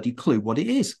got a bloody clue what it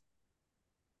is.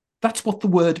 That's what the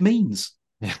word means.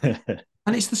 And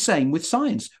it's the same with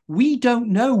science. We don't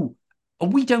know, or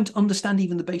we don't understand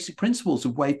even the basic principles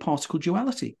of wave-particle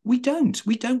duality. We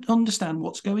don't understand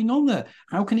what's going on there.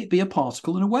 How can it be a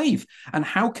particle and a wave? And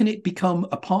how can it become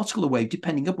a particle or wave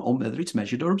depending upon whether it's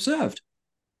measured or observed?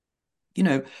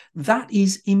 That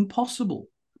is impossible.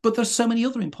 But there's so many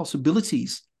other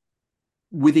impossibilities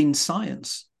within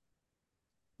science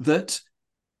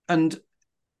and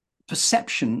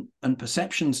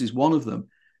perceptions is one of them.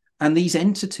 And these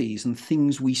entities and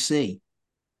things we see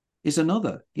is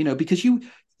another, because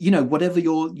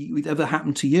whatever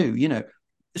happened to you,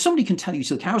 somebody can tell you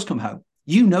till the cows come home,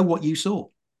 what you saw.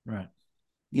 Right.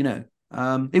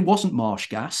 It wasn't marsh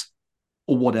gas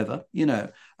or whatever,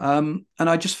 and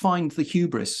I just find the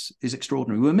hubris is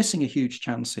extraordinary. We're missing a huge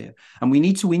chance here, and we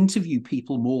need to interview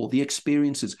people more, the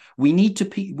experiences. We need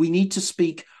to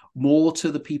speak more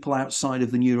to the people outside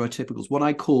of the neurotypicals, what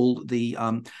I call the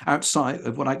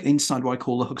inside what I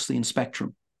call the Huxleyan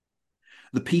spectrum.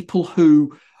 The people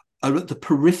who are at the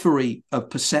periphery of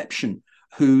perception,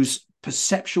 whose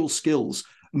perceptual skills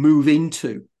move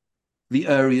into the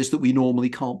areas that we normally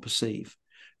can't perceive.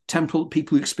 People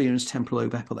who experience temporal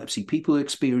lobe epilepsy, people who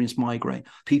experience migraine,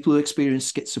 people who experience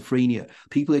schizophrenia,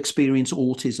 people who experience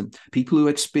autism, people who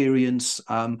experience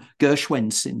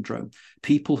Gershwin syndrome,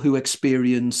 people who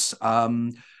experience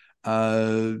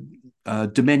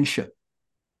dementia.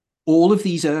 All of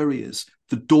these areas,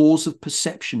 the doors of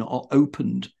perception are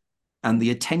opened, and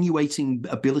the attenuating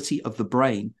ability of the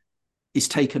brain is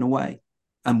taken away.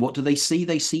 And what do they see?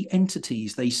 They see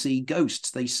entities, they see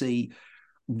ghosts, they see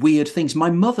weird things. My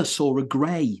mother saw a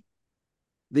grey.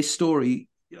 This story,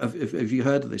 have you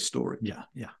heard of this story? Yeah.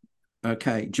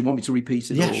 Okay. Do you want me to repeat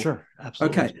it? Yeah, sure.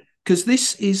 Absolutely. Okay. Because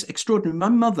this is extraordinary. My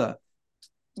mother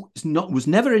was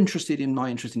never interested in my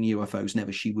interest in UFOs,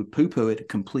 never. She would poo-poo it,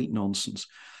 complete nonsense.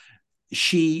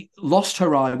 She lost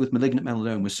her eye with malignant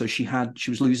melanoma, so she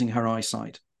was losing her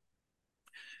eyesight.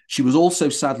 She was also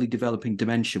sadly developing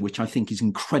dementia, which I think is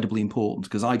incredibly important,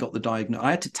 because I got the diagnosis.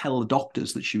 I had to tell the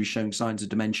doctors that she was showing signs of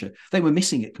dementia. They were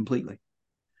missing it completely.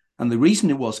 And the reason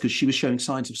it was because she was showing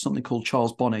signs of something called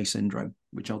Charles Bonnet syndrome,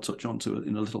 which I'll touch on to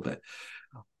in a little bit.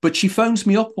 But she phones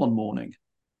me up one morning,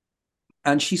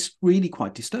 and she's really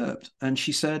quite disturbed. And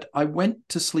she said, I went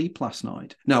to sleep last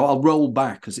night. No, I'll roll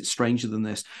back because it's stranger than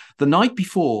this. The night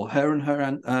before,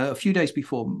 a few days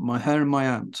before, her and my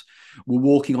aunt were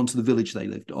walking onto the village they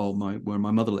lived, where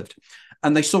my mother lived.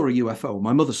 And they saw a UFO.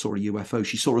 My mother saw a UFO.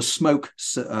 She saw a smoke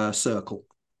circle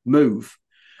move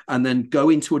and then go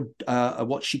into a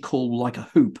what she called like a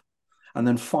hoop, and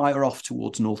then fire off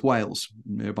towards North Wales,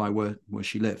 nearby where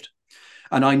she lived.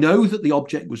 And I know that the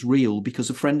object was real because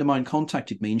a friend of mine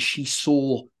contacted me and she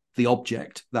saw the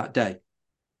object that day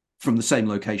from the same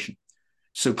location.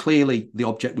 So clearly the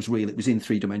object was real. It was in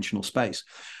three-dimensional space.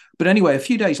 But anyway, a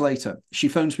few days later, she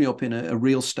phones me up in a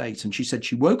real state, and she said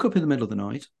she woke up in the middle of the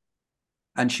night,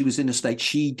 and she was in a state,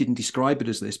 she didn't describe it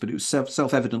as this, but it was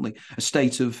self-evidently a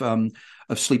state of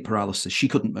sleep paralysis. She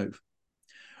couldn't move.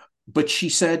 But she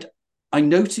said, I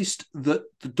noticed that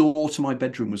the door to my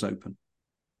bedroom was open,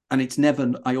 and it's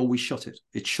never, I always shut it.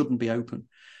 It shouldn't be open.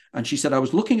 And she said, I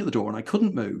was looking at the door and I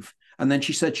couldn't move. And then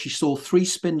she said she saw three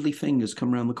spindly fingers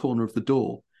come around the corner of the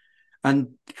door.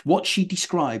 And what she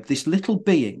described, this little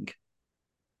being,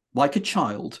 like a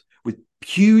child, with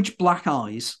huge black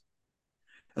eyes,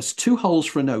 has two holes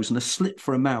for a nose and a slit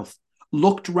for a mouth,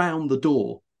 looked round the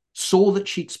door, saw that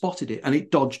she'd spotted it, and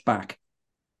it dodged back.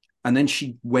 And then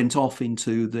she went off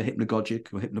into the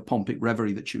hypnagogic or hypnopompic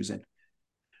reverie that she was in.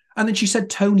 And then she said,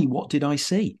 Tony, what did I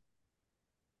see?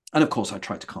 And of course, I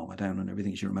tried to calm her down, and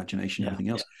everything is your imagination, everything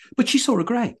else. But she saw a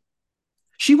grey.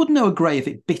 She wouldn't know a grey if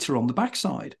it bit her on the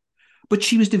backside. But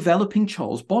she was developing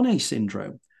Charles Bonnet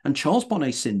syndrome. And Charles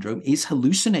Bonnet syndrome is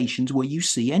hallucinations where you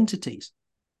see entities.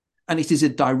 And it is a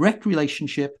direct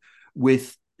relationship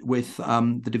with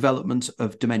the development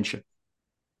of dementia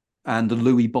and the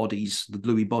Lewy bodies,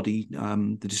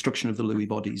 the destruction of the Lewy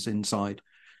bodies inside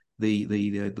the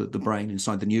brain,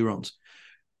 inside the neurons.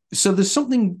 So there's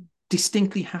something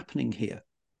distinctly happening here.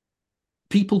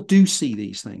 People do see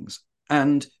these things,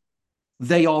 and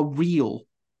they are real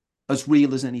as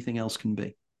anything else can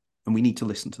be. And we need to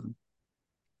listen to them.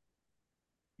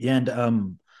 Yeah,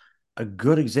 and a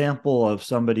good example of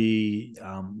somebody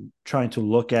trying to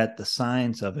look at the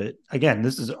science of it. Again,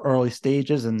 this is early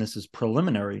stages and this is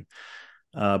preliminary.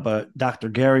 But Dr.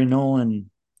 Gary Nolan,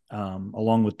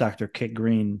 along with Dr. Kit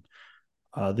Green,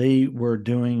 they were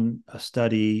doing a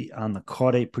study on the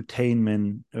caudate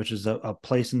putamen, which is a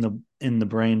place in the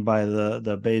brain by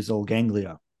the basal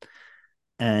ganglia,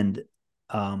 and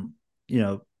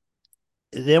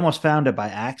they almost found it by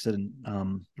accident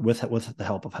with the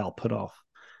help of Hal Puthoff.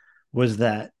 Was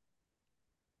that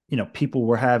people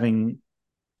were having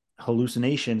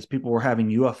hallucinations, people were having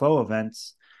UFO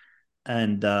events,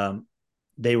 and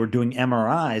they were doing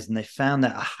MRIs, and they found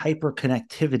that a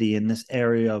hyperconnectivity in this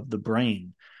area of the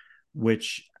brain,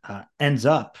 which ends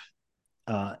up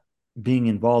being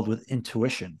involved with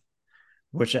intuition,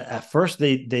 which at first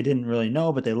they didn't really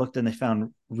know, but they looked and they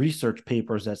found research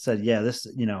papers that said, yeah, this,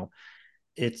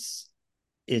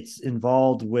 it's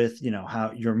involved with,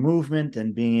 how your movement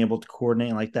and being able to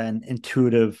coordinate like that, and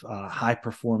intuitive, high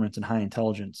performance and high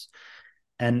intelligence.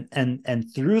 And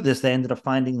through this, they ended up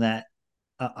finding that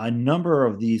a number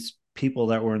of these people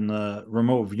that were in the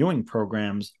remote viewing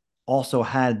programs also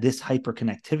had this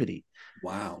hyperconnectivity.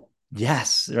 Wow.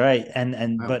 Yes, right.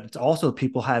 And wow. But it's also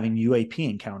people having UAP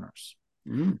encounters.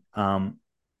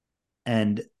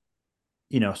 And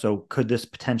so could this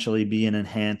potentially be an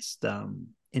enhanced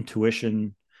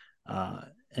intuition,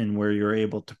 and where you're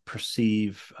able to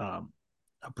perceive a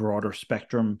broader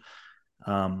spectrum?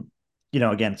 Again,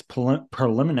 it's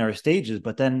preliminary stages,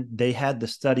 but then they had the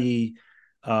study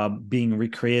being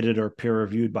recreated or peer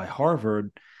reviewed by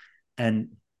Harvard. And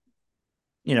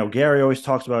Gary always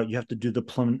talks about you have to do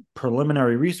the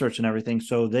preliminary research and everything.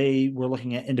 So they were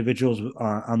looking at individuals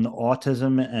on the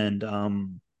autism and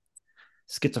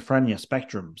schizophrenia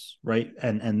spectrums, right?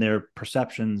 And their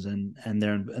perceptions and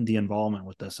the involvement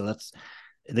with this. So that's,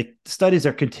 the studies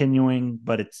are continuing,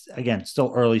 but it's, again,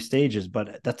 still early stages,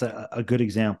 but that's a good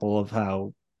example of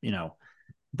how,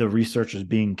 the research is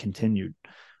being continued.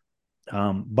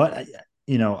 But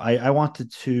I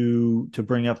wanted to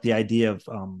bring up the idea of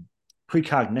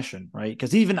precognition, right?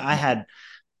 Because even I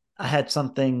had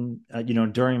something,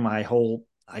 during my whole,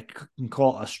 I can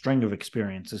call it a string of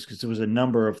experiences, because there was a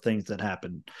number of things that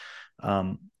happened.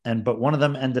 But one of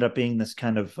them ended up being this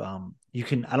kind of, I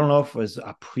don't know if it was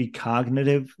a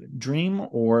precognitive dream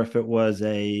or if it was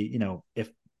if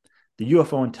the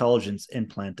UFO intelligence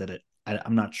implanted it.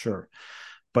 I'm not sure.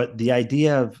 But the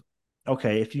idea of,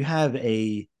 okay, if you have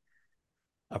a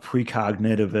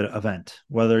precognitive event,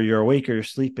 whether you're awake or you're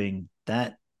sleeping,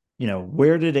 that,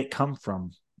 where did it come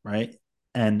from, right?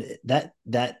 And that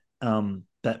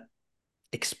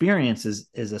experience is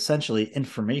essentially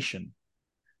information.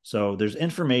 So there's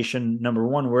information. Number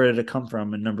one, where did it come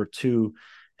from? And number two,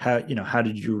 how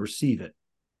did you receive it?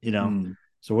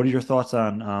 So what are your thoughts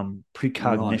on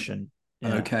precognition? Right.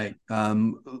 Yeah. Okay.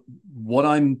 What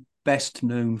I'm best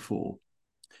known for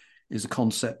is a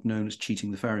concept known as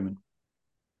cheating the ferryman.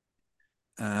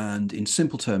 And in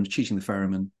simple terms, cheating the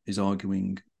ferryman is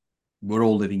arguing we're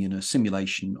all living in a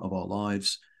simulation of our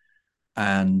lives,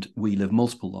 and we live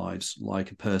multiple lives,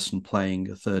 like a person playing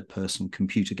a third-person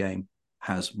computer game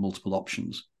has multiple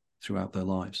options throughout their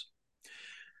lives.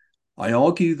 I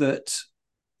argue that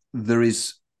there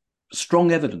is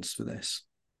strong evidence for this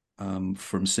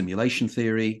from simulation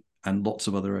theory and lots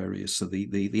of other areas. So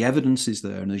the evidence is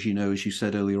there. And as you know, as you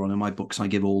said earlier on in my books, I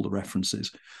give all the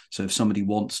references. So if somebody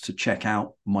wants to check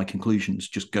out my conclusions,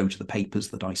 just go to the papers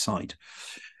that I cite.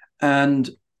 And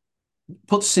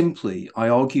put simply, I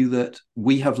argue that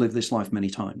we have lived this life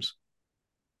many times.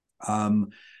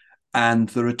 And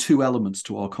there are two elements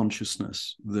to our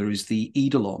consciousness. There is the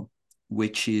eidolon,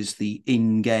 which is the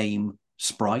in-game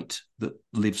sprite that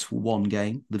lives for one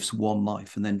game, lives for one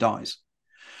life, and then dies.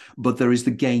 But there is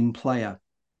the game player,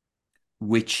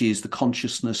 which is the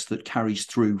consciousness that carries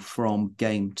through from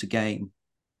game to game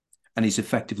and is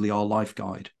effectively our life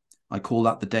guide. I call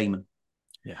that the daemon.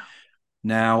 Yeah.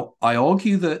 Now, I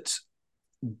argue that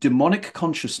demonic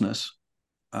consciousness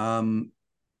can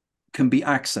be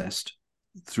accessed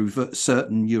through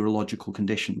certain neurological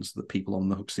conditions that people on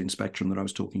the Huxleyan spectrum that I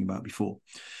was talking about before.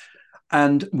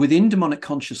 And within demonic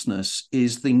consciousness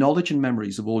is the knowledge and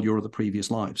memories of all your other previous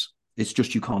lives. It's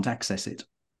just you can't access it.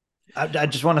 I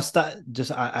just want to stop.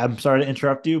 I'm sorry to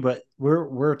interrupt you, but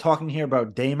we're talking here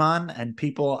about daemon, and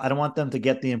people. I don't want them to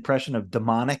get the impression of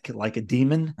demonic, like a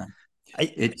demon.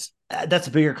 That's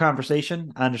a bigger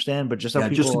conversation. I understand, but just so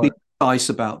people just to be precise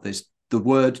about this, the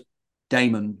word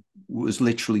daemon was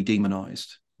literally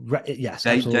demonized. Right, yes,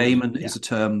 absolutely. Daemon is a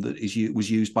term that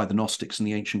was used by the Gnostics and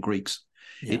the ancient Greeks.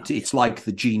 Yeah. It's like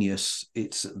the genius.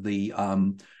 It's the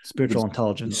spiritual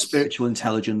intelligence. Spiritual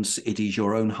intelligence. It is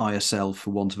your own higher self, for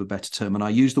want of a better term. And I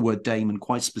use the word daemon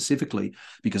quite specifically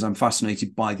because I'm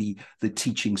fascinated by the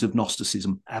teachings of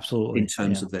Gnosticism. Absolutely. In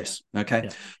terms of this. Okay.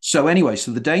 Yeah. So anyway,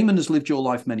 so the daemon has lived your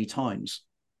life many times.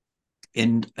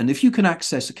 And if you can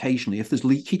access occasionally, if there's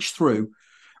leakage through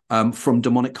from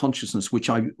demonic consciousness, which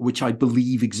I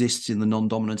believe exists in the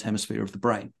non-dominant hemisphere of the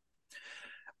brain,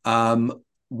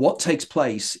 what takes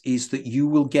place is that you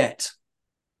will get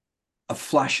a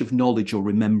flash of knowledge or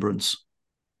remembrance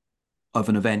of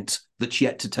an event that's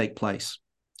yet to take place.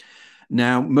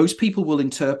 Now, most people will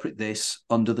interpret this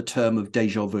under the term of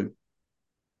déjà vu.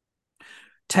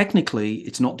 Technically,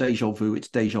 it's not déjà vu, it's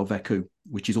déjà vécu,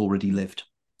 which is already lived.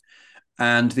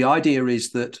 And the idea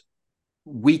is that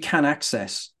we can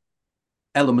access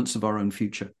elements of our own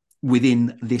future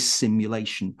within this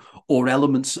simulation, or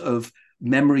elements of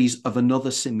memories of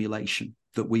another simulation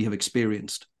that we have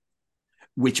experienced,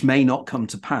 which may not come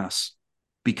to pass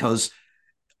because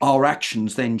our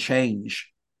actions then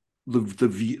change the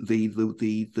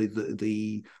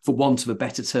for want of a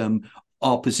better term,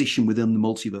 our position within the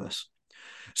multiverse.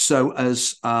 So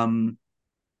as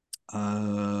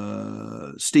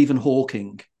Stephen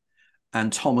Hawking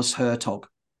and Thomas Hertog,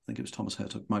 I think it was Thomas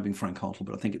Hertog, might have been Frank Hartle,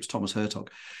 but I think it was Thomas Hertog.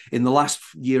 In the last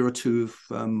year or two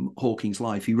of Hawking's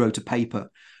life, he wrote a paper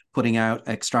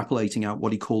extrapolating out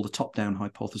what he called the top-down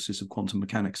hypothesis of quantum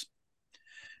mechanics.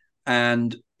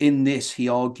 And in this, he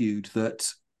argued that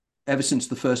ever since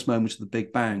the first moment of the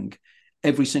Big Bang,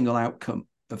 every single outcome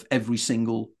of every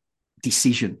single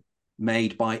decision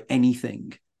made by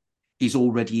anything is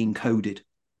already encoded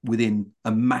within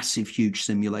a massive, huge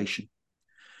simulation.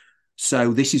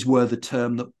 So this is where the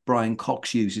term that Brian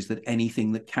Cox uses, that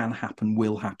anything that can happen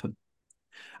will happen.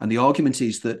 And the argument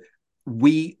is that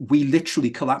we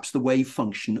literally collapse the wave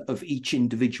function of each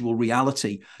individual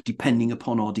reality depending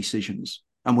upon our decisions.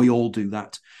 And we all do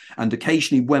that. And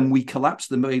occasionally when we collapse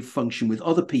the wave function with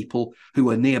other people who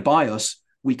are nearby us,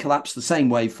 we collapse the same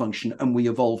wave function and we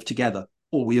evolve together,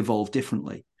 or we evolve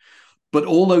differently. But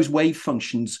all those wave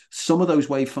functions, some of those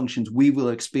wave functions we will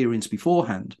experience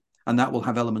beforehand, and that will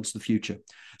have elements of the future.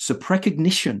 So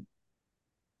precognition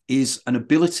is an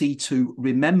ability to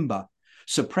remember.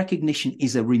 So precognition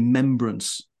is a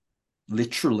remembrance,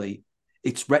 literally.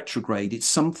 It's retrograde. It's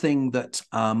something that,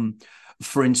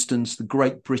 for instance, the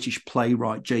great British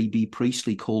playwright J.B.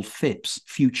 Priestley called FIPS,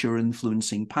 Future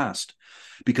Influencing Past.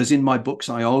 Because in my books,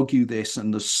 I argue this,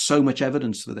 and there's so much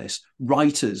evidence for this.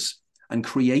 Writers and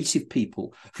creative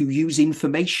people who use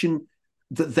information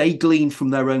that they glean from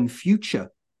their own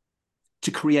future to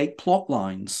create plot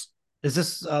lines. Is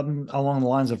this along the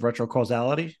lines of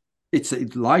retrocausality? It's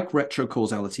like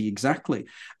retrocausality, exactly.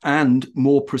 And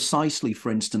more precisely,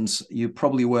 for instance, you're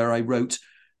probably aware I wrote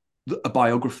a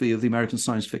biography of the American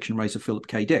science fiction writer Philip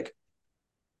K. Dick.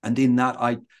 And in that,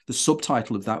 the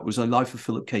subtitle of that was A Life of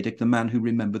Philip K. Dick, the Man Who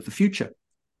Remembered the Future.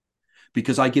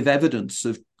 Because I give evidence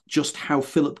of just how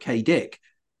Philip K. Dick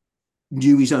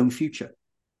knew his own future.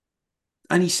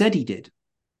 And he said he did.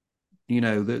 You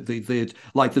know,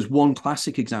 like there's one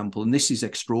classic example, and this is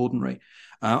extraordinary.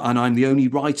 And I'm the only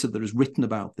writer that has written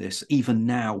about this, even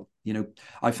now. You know,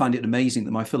 I find it amazing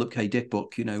that my Philip K. Dick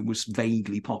book, you know, was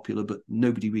vaguely popular, but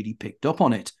nobody really picked up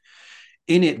on it.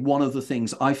 In it, one of the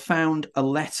things I found a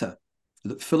letter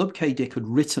that Philip K. Dick had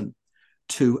written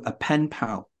to a pen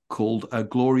pal called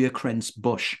Gloria Krentz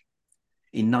Bush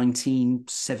in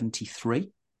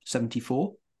 1973,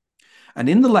 74. And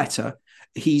in the letter,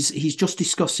 he's just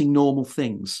discussing normal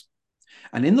things.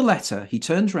 And in the letter, he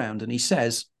turns around and he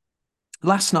says,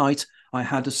 last night, I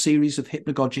had a series of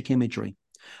hypnagogic imagery.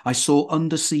 I saw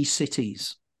undersea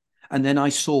cities. And then I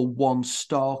saw one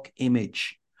stark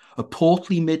image, a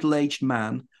portly middle-aged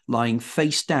man lying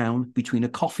face down between a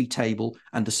coffee table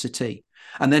and a settee.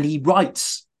 And then he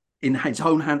writes in his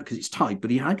own hand, because it's typed,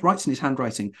 but he writes in his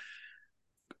handwriting,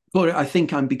 Gloria, I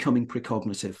think I'm becoming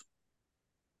precognitive.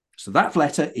 So that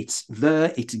letter, it's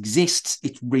there, it exists,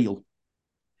 it's real.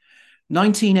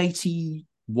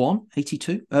 1981,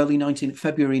 82,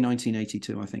 February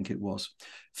 1982, I think it was.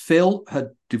 Phil had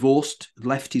divorced,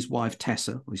 left his wife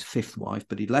Tessa, his fifth wife,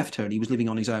 but he'd left her and he was living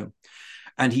on his own.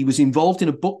 And he was involved in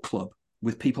a book club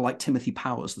with people like Timothy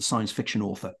Powers, the science fiction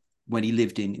author, when he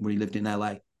lived in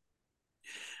LA.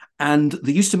 And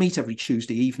they used to meet every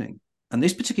Tuesday evening. And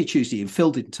this particular Tuesday,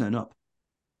 Phil didn't turn up.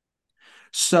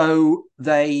 So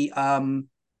they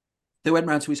went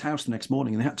round to his house the next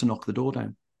morning and they had to knock the door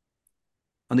down.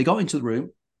 And they got into the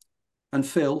room and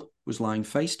Phil was lying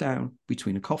face down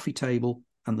between a coffee table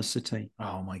and the settee.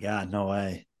 Oh my God, no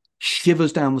way.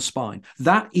 Shivers down the spine.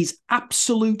 That is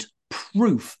absolute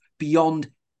proof beyond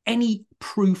any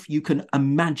proof you can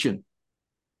imagine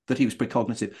that he was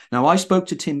precognitive. Now, I spoke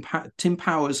to Tim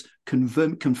Powers,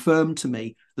 confirmed to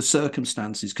me the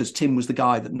circumstances, because Tim was the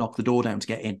guy that knocked the door down to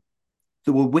get in.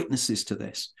 There were witnesses to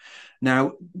this.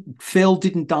 Now, Phil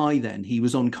didn't die then. He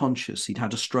was unconscious. He'd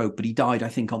had a stroke, but he died, I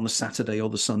think, on the Saturday or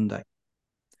the Sunday.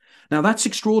 Now, that's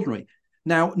extraordinary.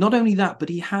 Now, not only that, but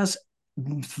he has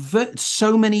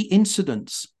so many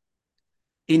incidents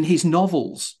in his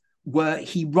novels where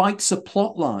he writes a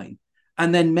plot line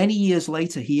and then many years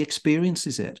later he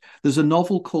experiences it. There's a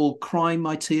novel called Crying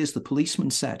My Tears, the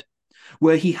Policeman Said,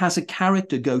 where he has a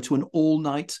character go to an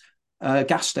all-night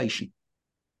gas station.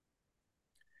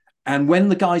 And when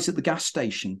the guy's at the gas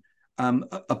station,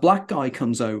 a black guy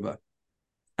comes over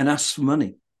and asks for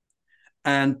money.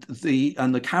 And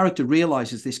the character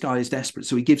realizes this guy is desperate,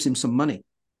 so he gives him some money.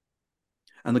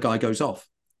 And the guy goes off.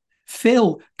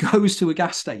 Phil goes to a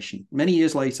gas station many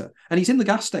years later, and he's in the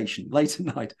gas station late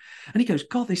at night. And he goes,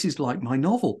 God, this is like my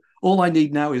novel. All I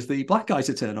need now is the black guy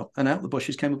to turn up. And out the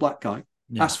bushes came a black guy,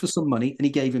 asked for some money, and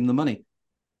he gave him the money.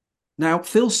 Now,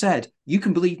 Phil said, you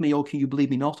can believe me or can you believe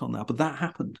me not on that? But that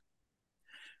happened.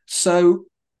 So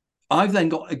I've then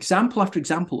got example after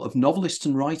example of novelists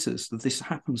and writers that this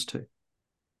happens to.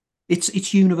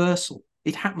 It's universal.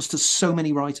 It happens to so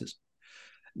many writers.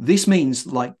 This means,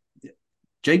 like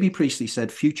J.B. Priestley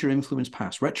said, future influence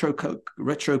past, retro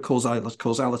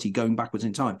causality going backwards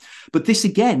in time. But this,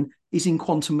 again, is in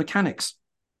quantum mechanics.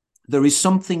 There is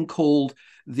something called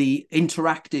the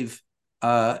interactive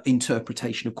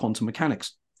interpretation of quantum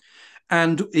mechanics.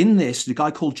 And in this, the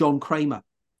guy called John Kramer.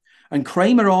 And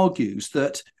Kramer argues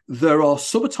that there are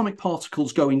subatomic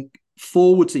particles going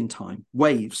forwards in time,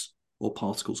 waves or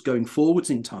particles going forwards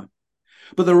in time.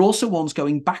 But there are also ones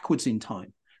going backwards in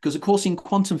time. Because, of course, in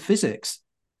quantum physics,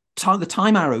 the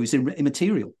time arrow is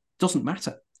immaterial, doesn't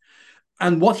matter.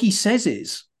 And what he says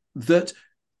is that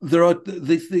there are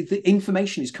the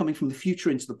information is coming from the future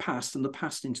into the past and the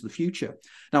past into the future.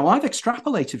 Now, I've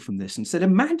extrapolated from this and said,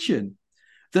 imagine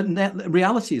that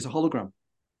reality is a hologram.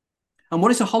 And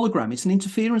what is a hologram? It's an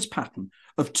interference pattern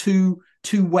of two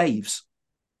waves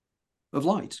of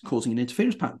light causing an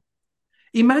interference pattern.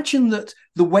 Imagine that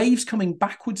the waves coming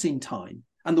backwards in time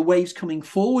and the waves coming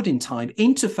forward in time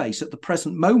interface at the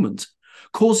present moment,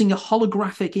 causing a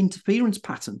holographic interference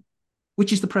pattern,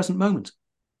 which is the present moment.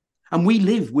 And we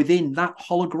live within that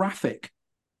holographic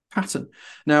pattern.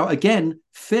 Now, again,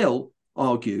 Phil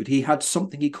argued he had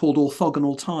something he called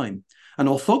orthogonal time. And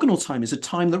orthogonal time is a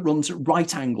time that runs at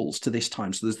right angles to this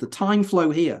time. So there's the time flow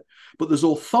here, but there's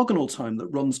orthogonal time that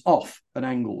runs off at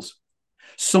angles.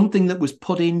 Something that was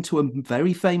put into a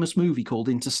very famous movie called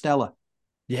Interstellar.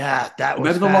 Yeah, that was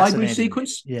Remember the library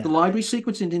sequence? Yeah. The library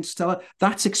sequence in Interstellar?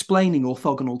 That's explaining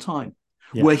orthogonal time,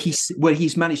 yeah. where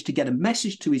he's managed to get a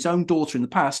message to his own daughter in the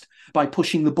past by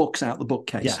pushing the books out the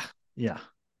bookcase. Yeah.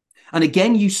 And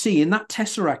again, you see in that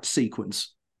Tesseract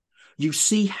sequence, you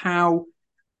see how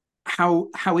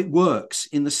it works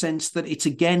in the sense that it's,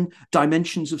 again,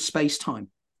 dimensions of space-time.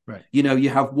 Right. You know, you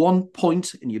have one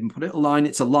point and you put it a line,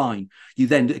 it's a line. You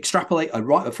then extrapolate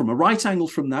from a right angle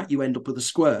from that, you end up with a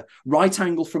square. Right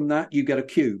angle from that, you get a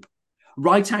cube.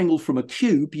 Right angle from a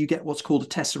cube, you get what's called a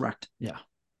tesseract. Yeah.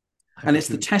 And it's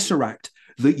the tesseract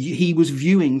that he was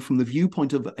viewing from the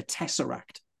viewpoint of a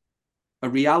tesseract, a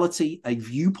reality, a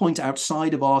viewpoint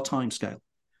outside of our timescale,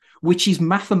 which is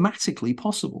mathematically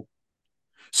possible.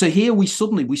 So here we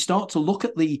start to look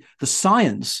at the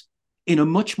science in a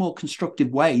much more constructive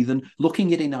way than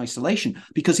looking at it in isolation.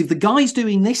 Because if the guys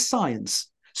doing this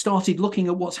science started looking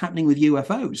at what's happening with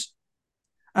UFOs,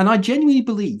 and I genuinely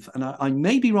believe, and I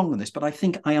may be wrong on this, but I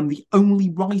think I am the only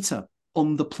writer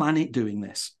on the planet doing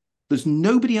this. There's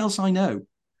nobody else I know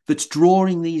that's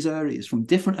drawing these areas from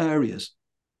different areas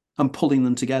and pulling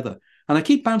them together. And I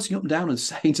keep bouncing up and down and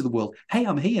saying to the world, hey,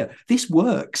 I'm here. This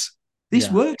works. This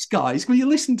works, guys. Will you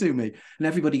listen to me? And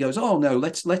everybody goes, oh no,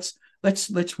 let's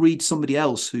read somebody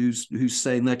else who's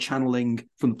saying they're channeling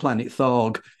from the planet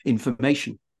Tharg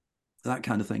information, that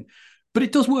kind of thing. But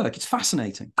it does work. It's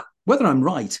fascinating. Whether I'm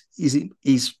right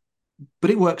but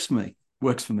it works for me.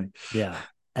 Works for me. Yeah.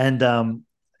 And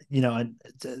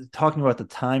talking about the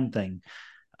time thing,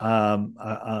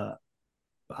 I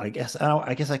guess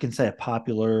I can say a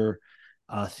popular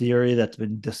theory that's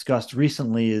been discussed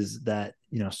recently is that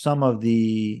some of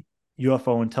the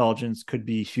UFO intelligence could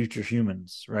be future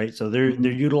humans, right? So they're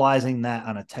utilizing that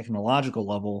on a technological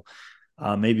level,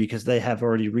 maybe because they have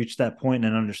already reached that point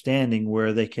in understanding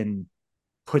where they can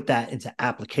put that into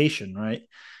application, right?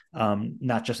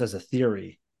 Not just as a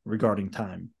theory regarding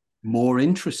time. More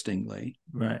interestingly,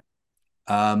 right,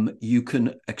 you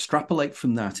can extrapolate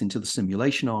from that into the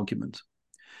simulation argument,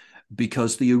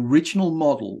 because the original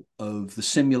model of the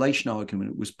simulation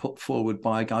argument was put forward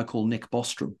by a guy called Nick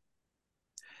Bostrom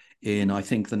in, I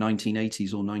think, the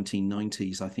 1980s or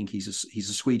 1990s. I think he's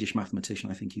a Swedish mathematician.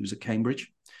 I think he was at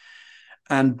Cambridge.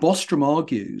 And Bostrom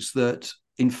argues that,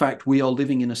 in fact, we are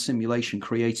living in a simulation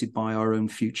created by our own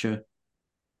future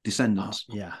descendants.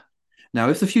 Yeah. Now,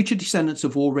 if the future descendants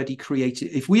have already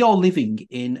created, if we are living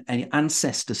in an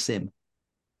ancestor sim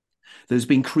that has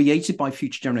been created by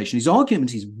future generations, his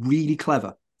argument is really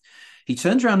clever. He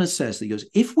turns around and says, that he goes,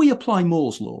 if we apply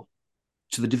Moore's law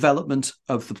to the development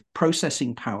of the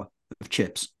processing power of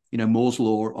chips, Moore's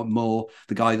law, or Moore,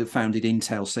 the guy that founded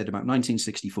Intel, said about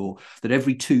 1964 that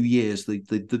every 2 years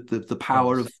the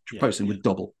power of processing would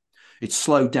double. It's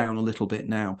slowed down a little bit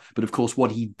now, but of course,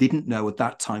 what he didn't know at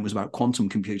that time was about quantum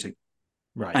computing,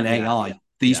 and AI.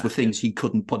 These were things he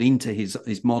couldn't put into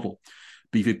his model.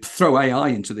 But if you throw AI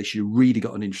into this, you really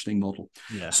got an interesting model.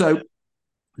 So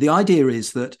the idea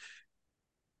is that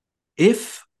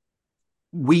if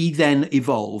we then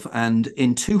evolve, and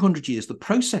in 200 years, the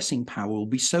processing power will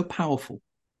be so powerful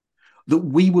that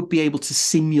we would be able to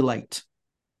simulate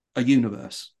a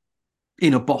universe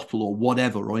in a bottle or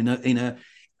whatever, or in a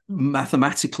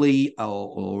mathematically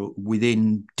or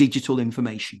within digital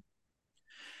information.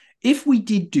 If we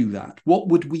did do that, what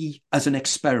would we, as an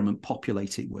experiment,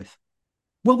 populate it with?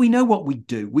 Well, we know what we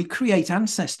do. We create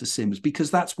ancestor sims,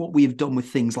 because that's what we have done with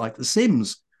things like The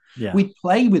Sims. We'd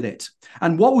play with it.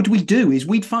 And what would we do is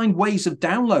we'd find ways of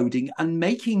downloading and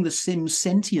making the Sims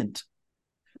sentient,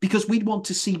 because we'd want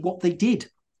to see what they did,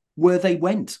 where they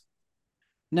went.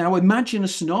 Now, imagine a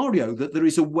scenario that there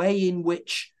is a way in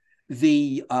which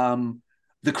the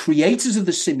creators of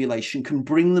the simulation can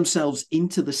bring themselves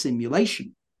into the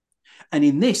simulation. And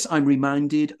in this, I'm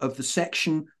reminded of the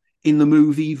section in the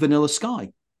movie Vanilla Sky.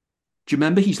 Do you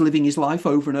remember he's living his life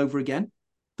over and over again?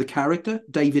 The character,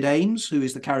 David Ames, who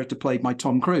is the character played by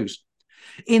Tom Cruise.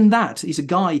 In that, he's a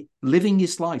guy living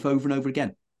his life over and over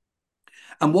again.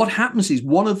 And what happens is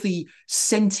one of the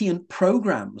sentient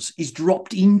programs is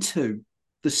dropped into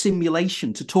the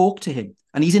simulation to talk to him.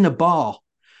 And he's in a bar.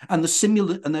 And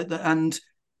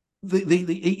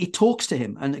it talks to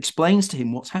him and explains to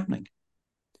him what's happening.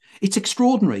 It's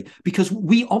extraordinary, because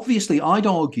I'd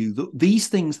argue that these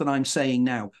things that I'm saying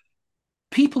now,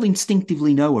 people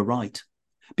instinctively know are right,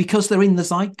 because they're in the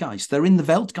zeitgeist, they're in the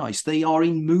Weltgeist, they are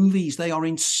in movies, they are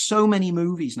in so many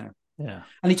movies now.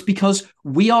 And it's because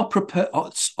we are preparing,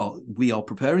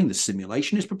 the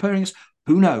simulation is preparing us.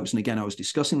 Who knows? And again, I was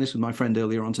discussing this with my friend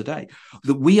earlier on today,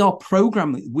 that we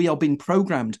are being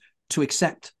programmed to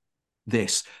accept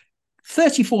this.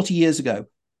 30, 40 years ago,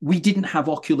 we didn't have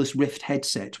Oculus Rift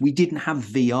headsets. We didn't have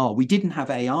VR. We didn't have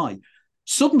AI.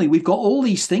 Suddenly, we've got all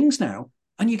these things now.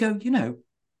 And you go,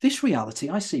 this reality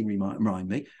I see remind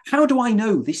me. How do I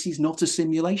know this is not a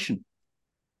simulation?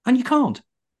 And you can't.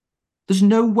 There's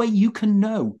no way you can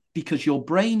know, because your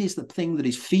brain is the thing that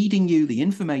is feeding you the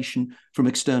information from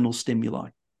external stimuli.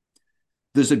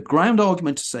 There's a ground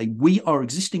argument to say we are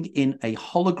existing in a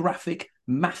holographic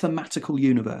mathematical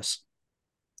universe.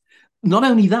 Not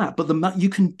only that, but you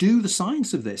can do the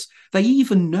science of this. They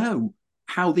even know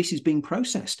how this is being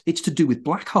processed. It's to do with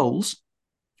black holes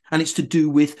And it's to do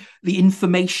with the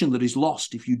information that is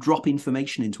lost if you drop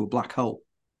information into a black hole.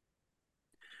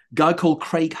 A guy called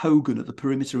Craig Hogan at the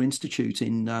Perimeter Institute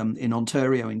in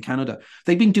Ontario, in Canada,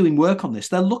 they've been doing work on this.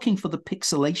 They're looking for the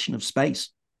pixelation of space.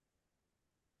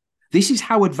 This is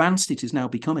how advanced it is now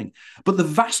becoming. But the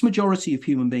vast majority of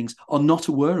human beings are not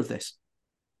aware of this.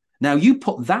 Now, you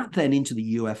put that then into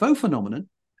the UFO phenomenon,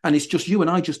 and it's just you and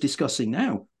I just discussing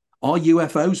now. Are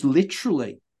UFOs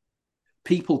literally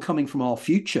people coming from our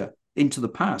future into the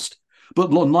past?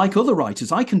 But unlike other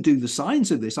writers, I can do the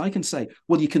science of this. I can say,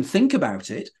 well, you can think about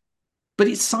it, but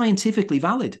it's scientifically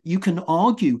valid. You can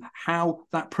argue how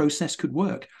that process could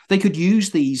work. They could use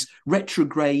these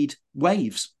retrograde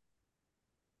waves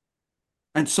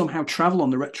and somehow travel on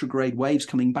the retrograde waves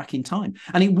coming back in time.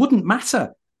 And it wouldn't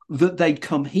matter that they'd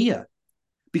come here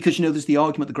because, there's the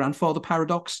argument, the grandfather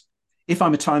paradox. If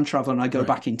I'm a time traveler and I go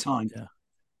back in time,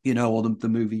 or the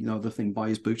movie, the thing by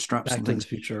his bootstraps. Back to the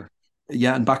Future.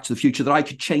 Yeah, and Back to the Future, that I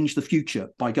could change the future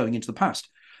by going into the past.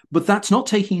 But that's not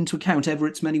taking into account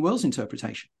Everett's many worlds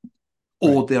interpretation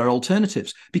or their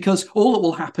alternatives, because all that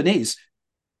will happen is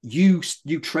you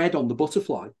tread on the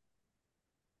butterfly,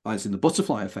 as in the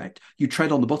butterfly effect. You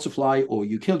tread on the butterfly or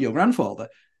you kill your grandfather.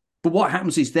 But what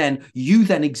happens is then you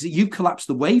collapse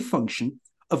the wave function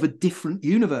of a different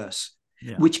universe,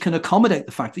 which can accommodate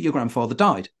the fact that your grandfather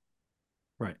died.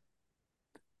 Right.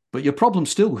 But your problem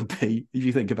still would be, if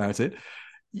you think about it,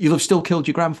 you'll have still killed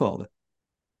your grandfather.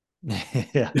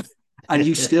 Yeah.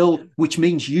 And which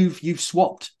means you've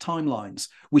swapped timelines,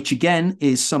 which again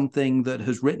is something that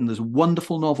has written. There's a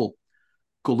wonderful novel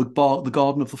called The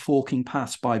Garden of the Forking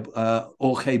Paths by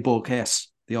Jorge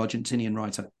Borges, the Argentinian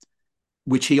writer,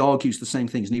 which he argues the same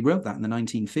things. And he wrote that in the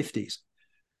 1950s.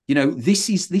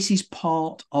 This is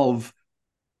part of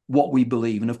what we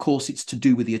believe. And of course, it's to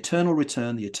do with the eternal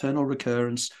return, the eternal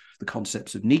recurrence, the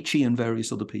concepts of Nietzsche and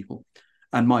various other people.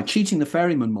 And my Cheating the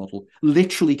Ferryman model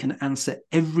literally can answer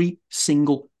every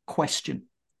single question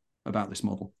about this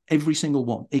model, every single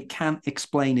one. It can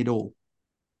explain it all.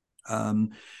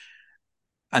 And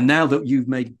now that you've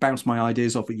bounced my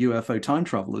ideas off of UFO time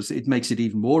travelers, it makes it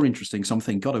even more interesting. So I'm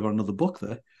thinking, God, I've got another book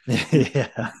there.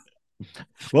 Yeah.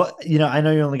 Well, I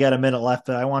know you only got a minute left,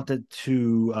 but I wanted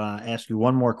to ask you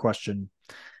one more question,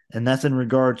 and that's in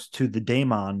regards to the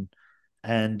daemon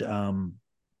and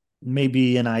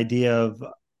maybe an idea of,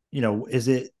 is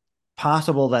it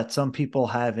possible that some people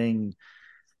having,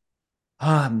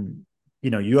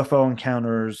 UFO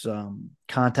encounters,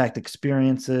 contact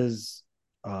experiences,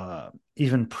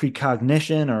 even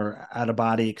precognition or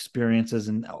out-of-body experiences,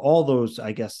 and all those,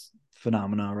 I guess,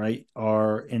 phenomena, right,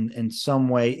 are in some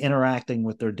way interacting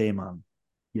with their daemon?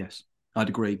 Yes, I'd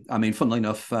agree. I mean, funnily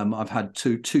enough, I've had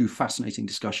two fascinating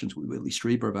discussions with Whitley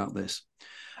Strieber about this.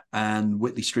 And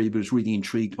Whitley Strieber is really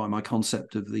intrigued by my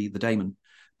concept of the daemon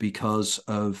because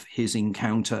of his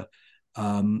encounter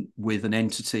with an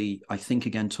entity, I think,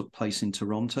 again, took place in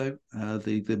Toronto,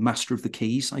 the Master of the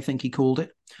Keys, I think he called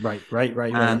it. Right.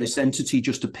 And this entity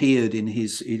just appeared in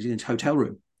his hotel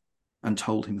room and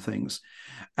told him things.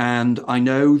 And I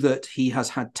know that he has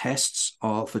had tests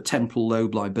for temporal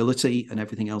lobe liability and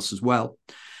everything else as well.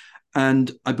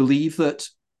 And I believe that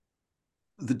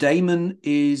the daemon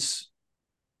is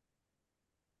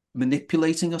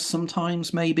manipulating us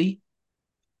sometimes, maybe,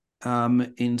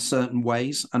 in certain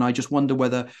ways. And I just wonder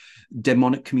whether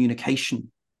demonic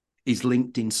communication is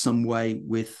linked in some way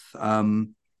with the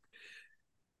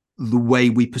way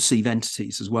we perceive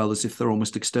entities, as well as if they're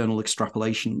almost external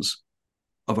extrapolations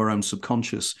of our own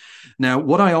subconscious. Now,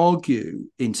 what I argue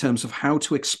in terms of how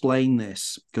to explain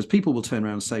this, because people will turn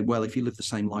around and say, well, if you live the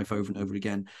same life over and over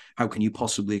again, how can you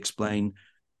possibly explain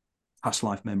past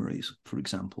life memories, for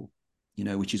example?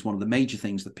 Which is one of the major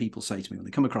things that people say to me when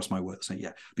they come across my work. Say,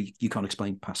 yeah, but you can't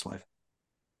explain past life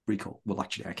recall. Well,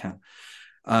 actually, I can.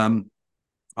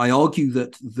 I argue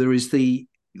that there is the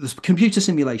computer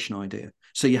simulation idea.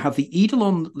 So you have the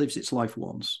eidolon that lives its life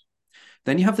once.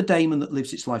 Then you have the daemon that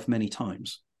lives its life many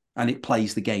times, and it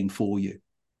plays the game for you.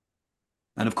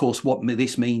 And of course, what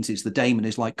this means is the daemon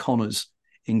is like Connors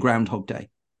in Groundhog Day.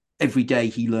 Every day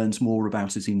he learns more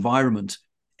about his environment.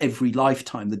 Every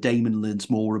lifetime, the daemon learns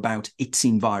more about its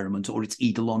environment or its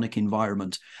eidolonic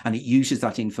environment, and it uses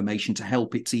that information to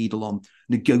help its eidolon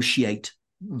negotiate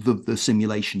the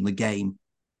simulation, the game,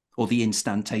 or the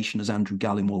instantation, as Andrew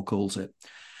Gallimore calls it.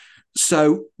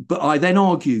 So, but I then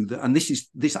argue that, and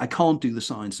this I can't do the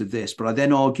science of this, but I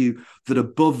then argue that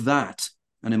above that,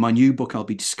 and in my new book, I'll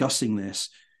be discussing this,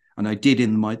 and I did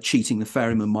in my Cheating the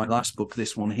Ferryman, my last book,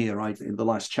 this one here, in the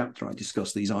last chapter, I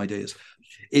discussed these ideas,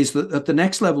 is that at the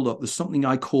next level up, there's something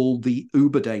I call the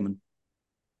Uber daemon.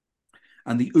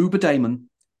 And the Uber daemon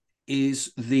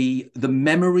is the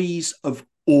memories of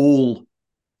all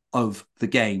of the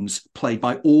games played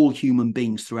by all human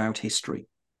beings throughout history.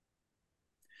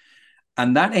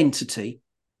 And that entity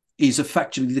is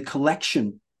effectively the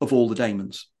collection of all the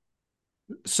daemons.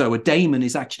 So a daemon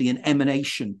is actually an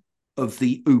emanation of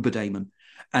the Uberdaemon,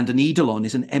 and an eidolon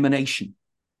is an emanation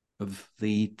of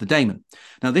the daemon.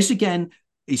 Now, this again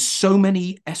is so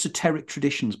many esoteric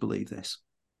traditions believe this.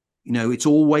 You know, it's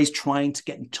always trying to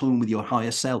get in tune with your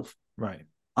higher self. Right.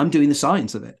 I'm doing the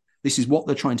science of it. This is what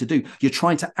they're trying to do. You're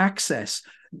trying to access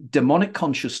demonic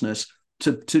consciousness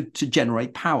to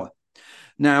generate power.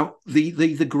 Now,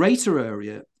 the greater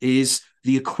area is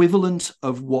the equivalent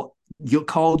of what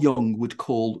Carl Jung would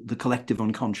call the collective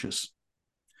unconscious.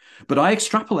 But I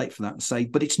extrapolate from that and say,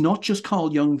 but it's not just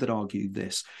Carl Jung that argued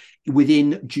this.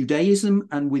 Within Judaism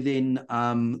and within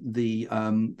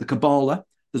the Kabbalah,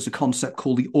 there's a concept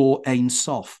called the Or Ein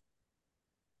Sof.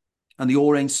 And the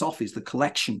Or Ein Sof is the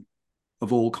collection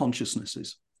of all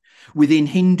consciousnesses. Within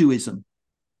Hinduism,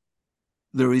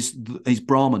 there is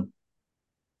Brahman.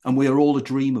 And we are all a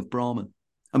dream of Brahman.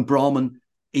 And Brahman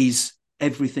is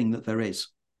everything that there is.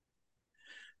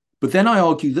 But then I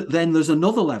argue that then there's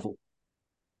another level,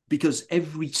 because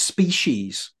every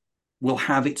species will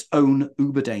have its own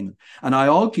Uberdaemon. And I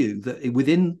argue that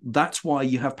within, that's why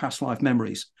you have past life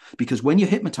memories, because when you're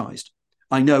hypnotized,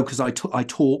 I know because I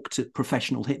talk to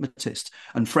professional hypnotists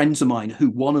and friends of mine who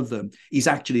one of them is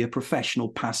actually a professional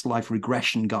past life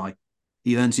regression guy.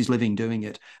 He earns his living doing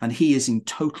it. And he is in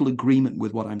total agreement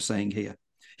with what I'm saying here.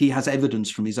 He has evidence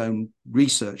from his own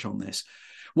research on this.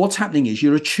 What's happening is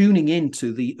you're attuning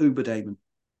into the Uberdaemon.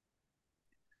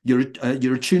 You're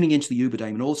attuning into the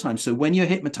Uberdaemon all the time. So when you're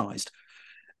hypnotized,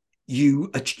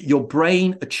 your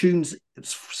brain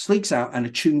sleeps out and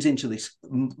attunes into this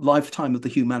lifetime of the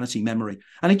humanity memory.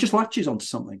 And it just latches onto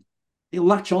something. It'll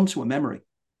latch onto a memory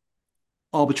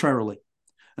arbitrarily.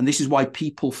 And this is why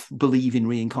people believe in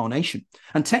reincarnation.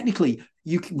 And technically,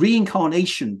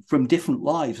 reincarnation from different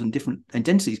lives and different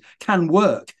identities can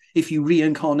work if you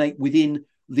reincarnate within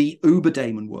the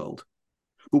Uberdaemon world.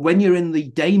 But when you're in the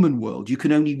daemon world, you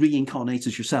can only reincarnate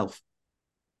as yourself.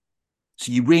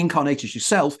 So you reincarnate as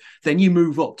yourself, then you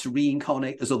move up to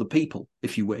reincarnate as other people,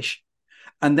 if you wish.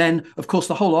 And then, of course,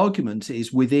 the whole argument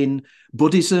is within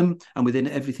Buddhism and within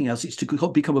everything else, it's to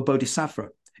become a bodhisattva.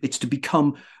 It's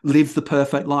to live the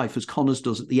perfect life, as Connors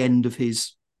does at the end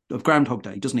of Groundhog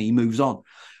Day, doesn't he? He moves on.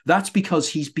 That's because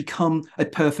he's become a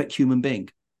perfect human being.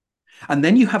 And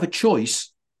then you have a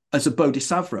choice as a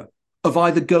bodhisattva of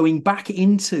either going back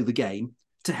into the game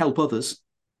to help others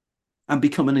and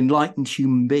become an enlightened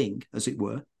human being, as it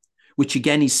were, which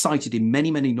again is cited in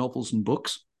many, many novels and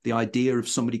books, the idea of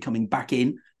somebody coming back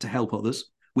in to help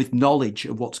others with knowledge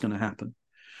of what's going to happen.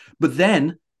 But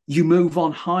then you move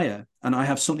on higher, and I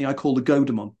have something I call the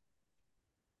Godemon.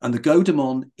 And the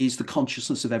Godemon is the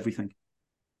consciousness of everything.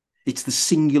 It's the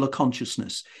singular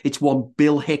consciousness. It's what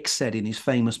Bill Hicks said in his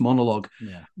famous monologue.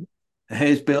 Yeah.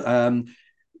 Here's Bill,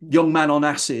 young man on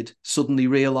acid suddenly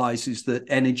realizes that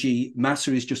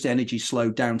matter is just energy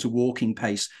slowed down to walking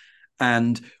pace.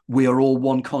 And we are all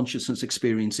one consciousness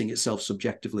experiencing itself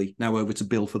subjectively. Now over to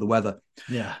Bill for the weather.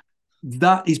 Yeah.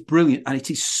 That is brilliant. And it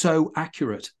is so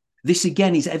accurate. This,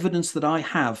 again, is evidence that I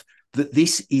have that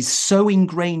this is so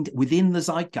ingrained within the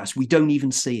zeitgeist, we don't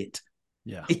even see it.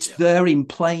 Yeah. It's there in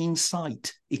plain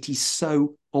sight. It is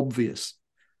so obvious.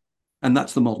 And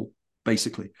that's the model,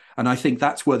 basically. And I think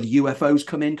that's where the UFOs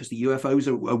come in, because the UFOs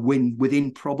are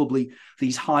within probably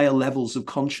these higher levels of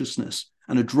consciousness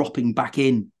and are dropping back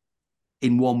in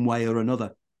one way or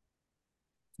another.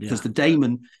 Because the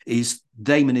daemon is,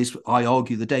 I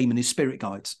argue, the daemon is spirit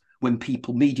guides. When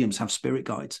mediums have spirit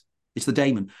guides, it's the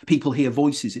daemon. People hear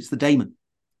voices, it's the daemon.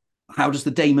 How does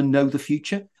the daemon know the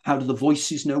future? How do the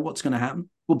voices know what's going to happen?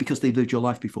 Well, because they've lived your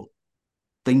life before.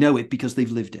 They know it because they've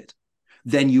lived it.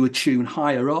 Then you attune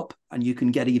higher up and you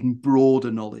can get even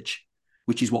broader knowledge,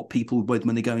 which is what people,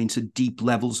 when they go into deep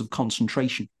levels of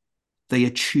concentration, they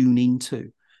attune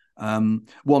into.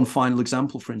 One final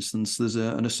example, for instance, there's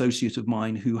an associate of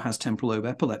mine who has temporal lobe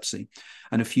epilepsy.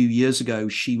 And a few years ago,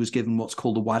 she was given what's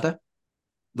called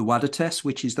the WADA test,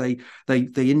 which is they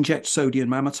inject sodium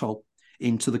mannitol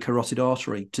into the carotid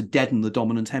artery to deaden the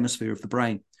dominant hemisphere of the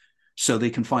brain so they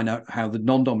can find out how the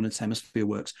non-dominant hemisphere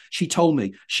works. She told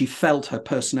me she felt her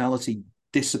personality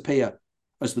disappear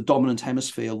as the dominant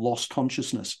hemisphere lost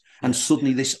consciousness. And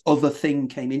suddenly this other thing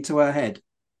came into her head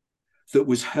that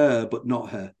was her, but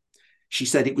not her. She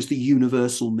said it was the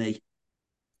universal me.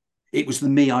 It was the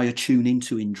me I attune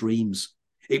into in dreams.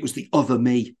 It was the other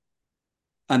me.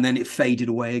 And then it faded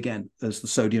away again as the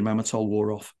sodium mannitol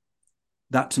wore off.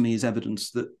 that to me is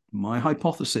evidence that my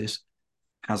hypothesis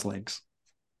has legs,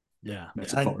 Yeah.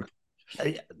 metaphorically.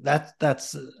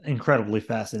 That's incredibly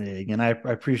fascinating, and I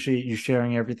appreciate you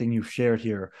sharing everything you've shared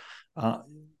here.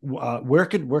 Where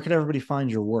could everybody find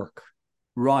your work?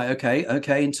 Right.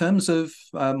 Okay. In terms of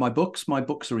my books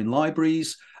are in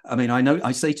libraries. I mean, I know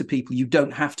I say to people, you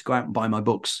don't have to go out and buy my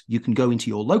books. You can go into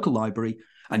your local library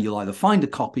and you'll either find a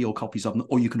copy or copies of them,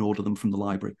 or you can order them from the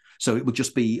library. So it would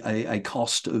just be a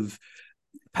cost of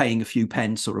paying a few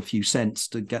pence or a few cents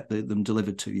to get them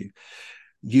delivered to you.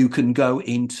 You can go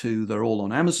into, they're all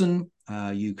on Amazon.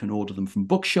 You can order them from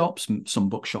bookshops. Some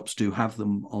bookshops do have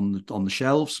them on the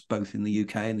shelves, both in the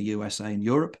UK and the USA and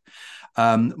Europe.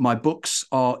 My books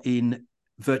are in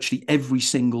virtually every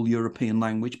single European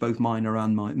language, both minor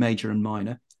and major and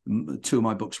minor. Two of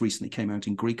my books recently came out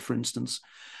in Greek, for instance.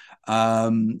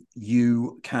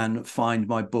 You can find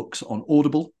my books on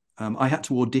Audible. I had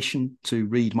to audition to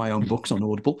read my own books on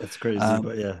Audible. That's crazy,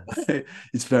 but yeah,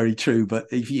 It's very true. But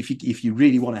if you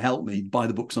really want to help me, buy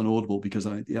the books on Audible, because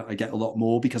I get a lot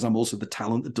more, because I'm also the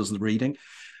talent that does the reading.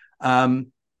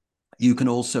 You can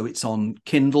also, it's on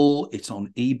Kindle, it's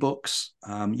on ebooks.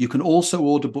 You can also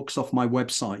order books off my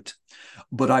website,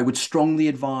 but I would strongly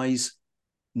advise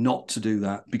not to do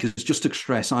that, because just to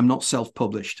stress, I'm not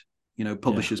self-published.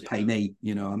 Publishers pay me.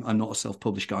 I'm not a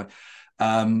self-published guy.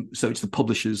 So it's the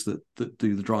publishers that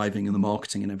do the driving and the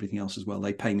marketing and everything else as well.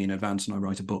 They pay me in advance and I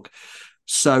write a book.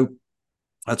 So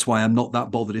that's why I'm not that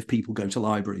bothered if people go to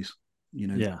libraries.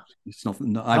 yeah. It's not.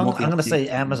 I'm going to say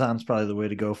Amazon's probably the way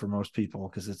to go for most people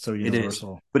because it's so It is.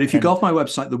 universal. But if you go off my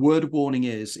website, the word of warning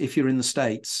is, if you're in the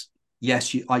States,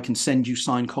 yes, I can send you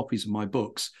signed copies of my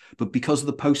books, but because of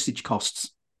the postage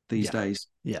costs these days,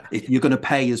 you're going to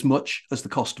pay as much as the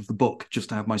cost of the book just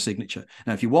to have my signature.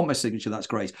 Now, if you want my signature, that's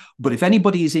great. But if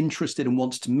anybody is interested and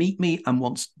wants to meet me and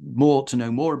wants to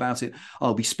know more about it,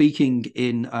 I'll be speaking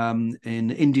in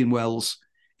Indian Wells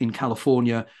in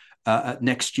California at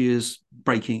next year's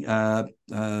Breaking Contact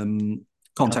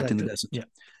in the Desert. Yeah.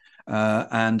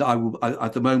 And I will.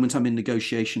 At the moment, I'm in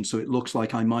negotiation, so it looks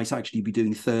like I might actually be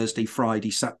doing Thursday,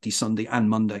 Friday, Saturday, Sunday, and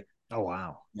Monday. Oh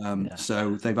wow!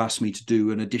 So they've asked me to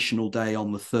do an additional day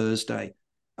on the Thursday,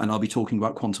 and I'll be talking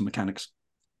about quantum mechanics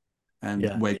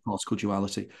and wave particle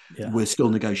duality. Yeah. We're still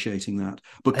negotiating that,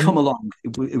 but come along.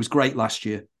 It was great last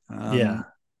year.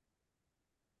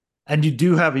 And you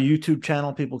do have a YouTube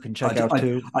channel people can check out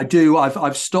too? I do.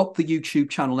 I've stopped the YouTube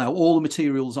channel now. All the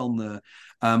material's on there.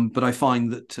 But I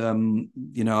find that,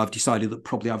 I've decided that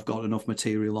probably I've got enough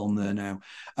material on there now.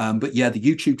 But yeah, the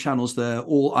YouTube channel's there.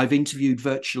 I've interviewed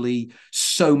virtually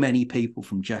so many people,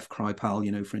 from Jeff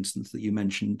Kripal, for instance, that you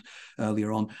mentioned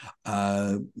earlier on,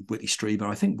 Whitley Strieber.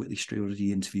 I think Whitley Strieber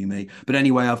did interview me. But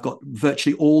anyway, I've got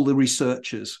virtually all the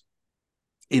researchers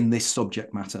in this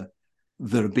subject matter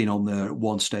that have been on there at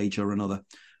one stage or another.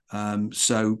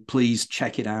 So please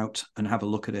check it out and have a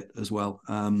look at it as well.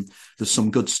 There's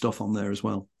some good stuff on there as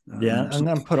well. I'm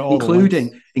going to put all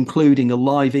including a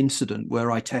live incident where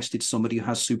I tested somebody who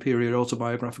has superior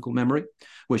autobiographical memory,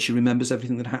 where she remembers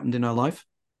everything that happened in her life.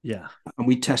 Yeah, and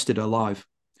we tested her live.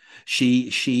 She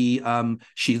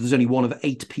there's only one of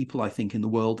 8 people, I think, in the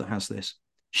world that has this.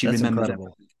 She remembers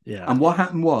everything. Yeah. And what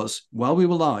happened was, while we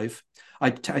were live, I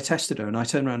tested her and I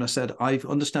turned around and I said, I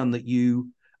understand that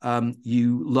you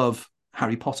love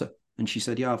Harry Potter. And she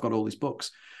said, yeah, I've got all his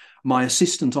books. My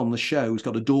assistant on the show has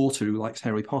got a daughter who likes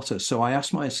Harry Potter. So I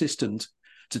asked my assistant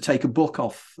to take a book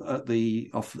off at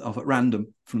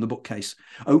random from the bookcase,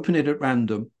 open it at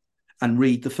random and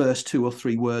read the first 2 or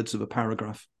 3 words of a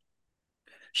paragraph.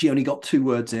 She only got 2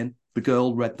 words in. The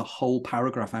girl read the whole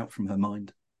paragraph out from her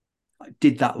mind. I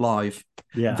did that live.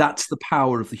 Yeah. That's the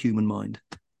power of the human mind.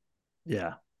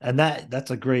 Yeah. And that's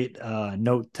a great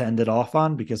note to end it off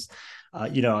on, because,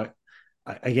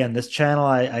 again, this channel,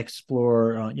 I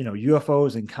explore,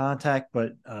 UFOs and contact,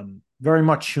 but very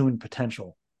much human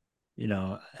potential,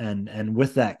 and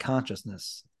with that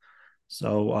consciousness.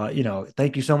 So,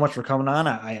 thank you so much for coming on.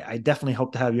 I definitely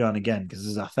hope to have you on again, because this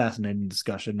is a fascinating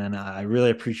discussion and I really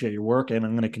appreciate your work, and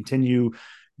I'm going to continue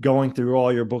going through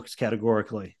all your books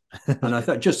categorically. And I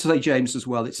thought, just to say, James, as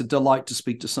well, it's a delight to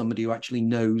speak to somebody who actually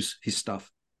knows his stuff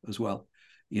as well.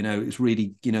 It's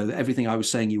really, everything I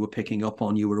was saying you were picking up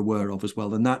on, you were aware of as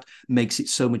well. And that makes it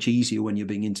so much easier when you're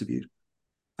being interviewed.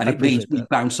 And it means we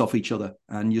bounce off each other.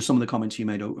 And some of the comments you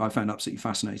made, I found absolutely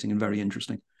fascinating and very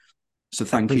interesting. So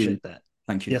thank you. Appreciate that.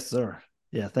 Thank you. Yes, sir.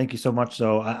 Yeah, thank you so much.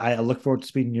 So I look forward to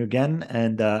speaking to you again.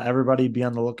 And everybody be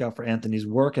on the lookout for Anthony's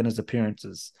work and his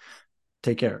appearances.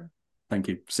 Take care. Thank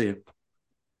you. See you.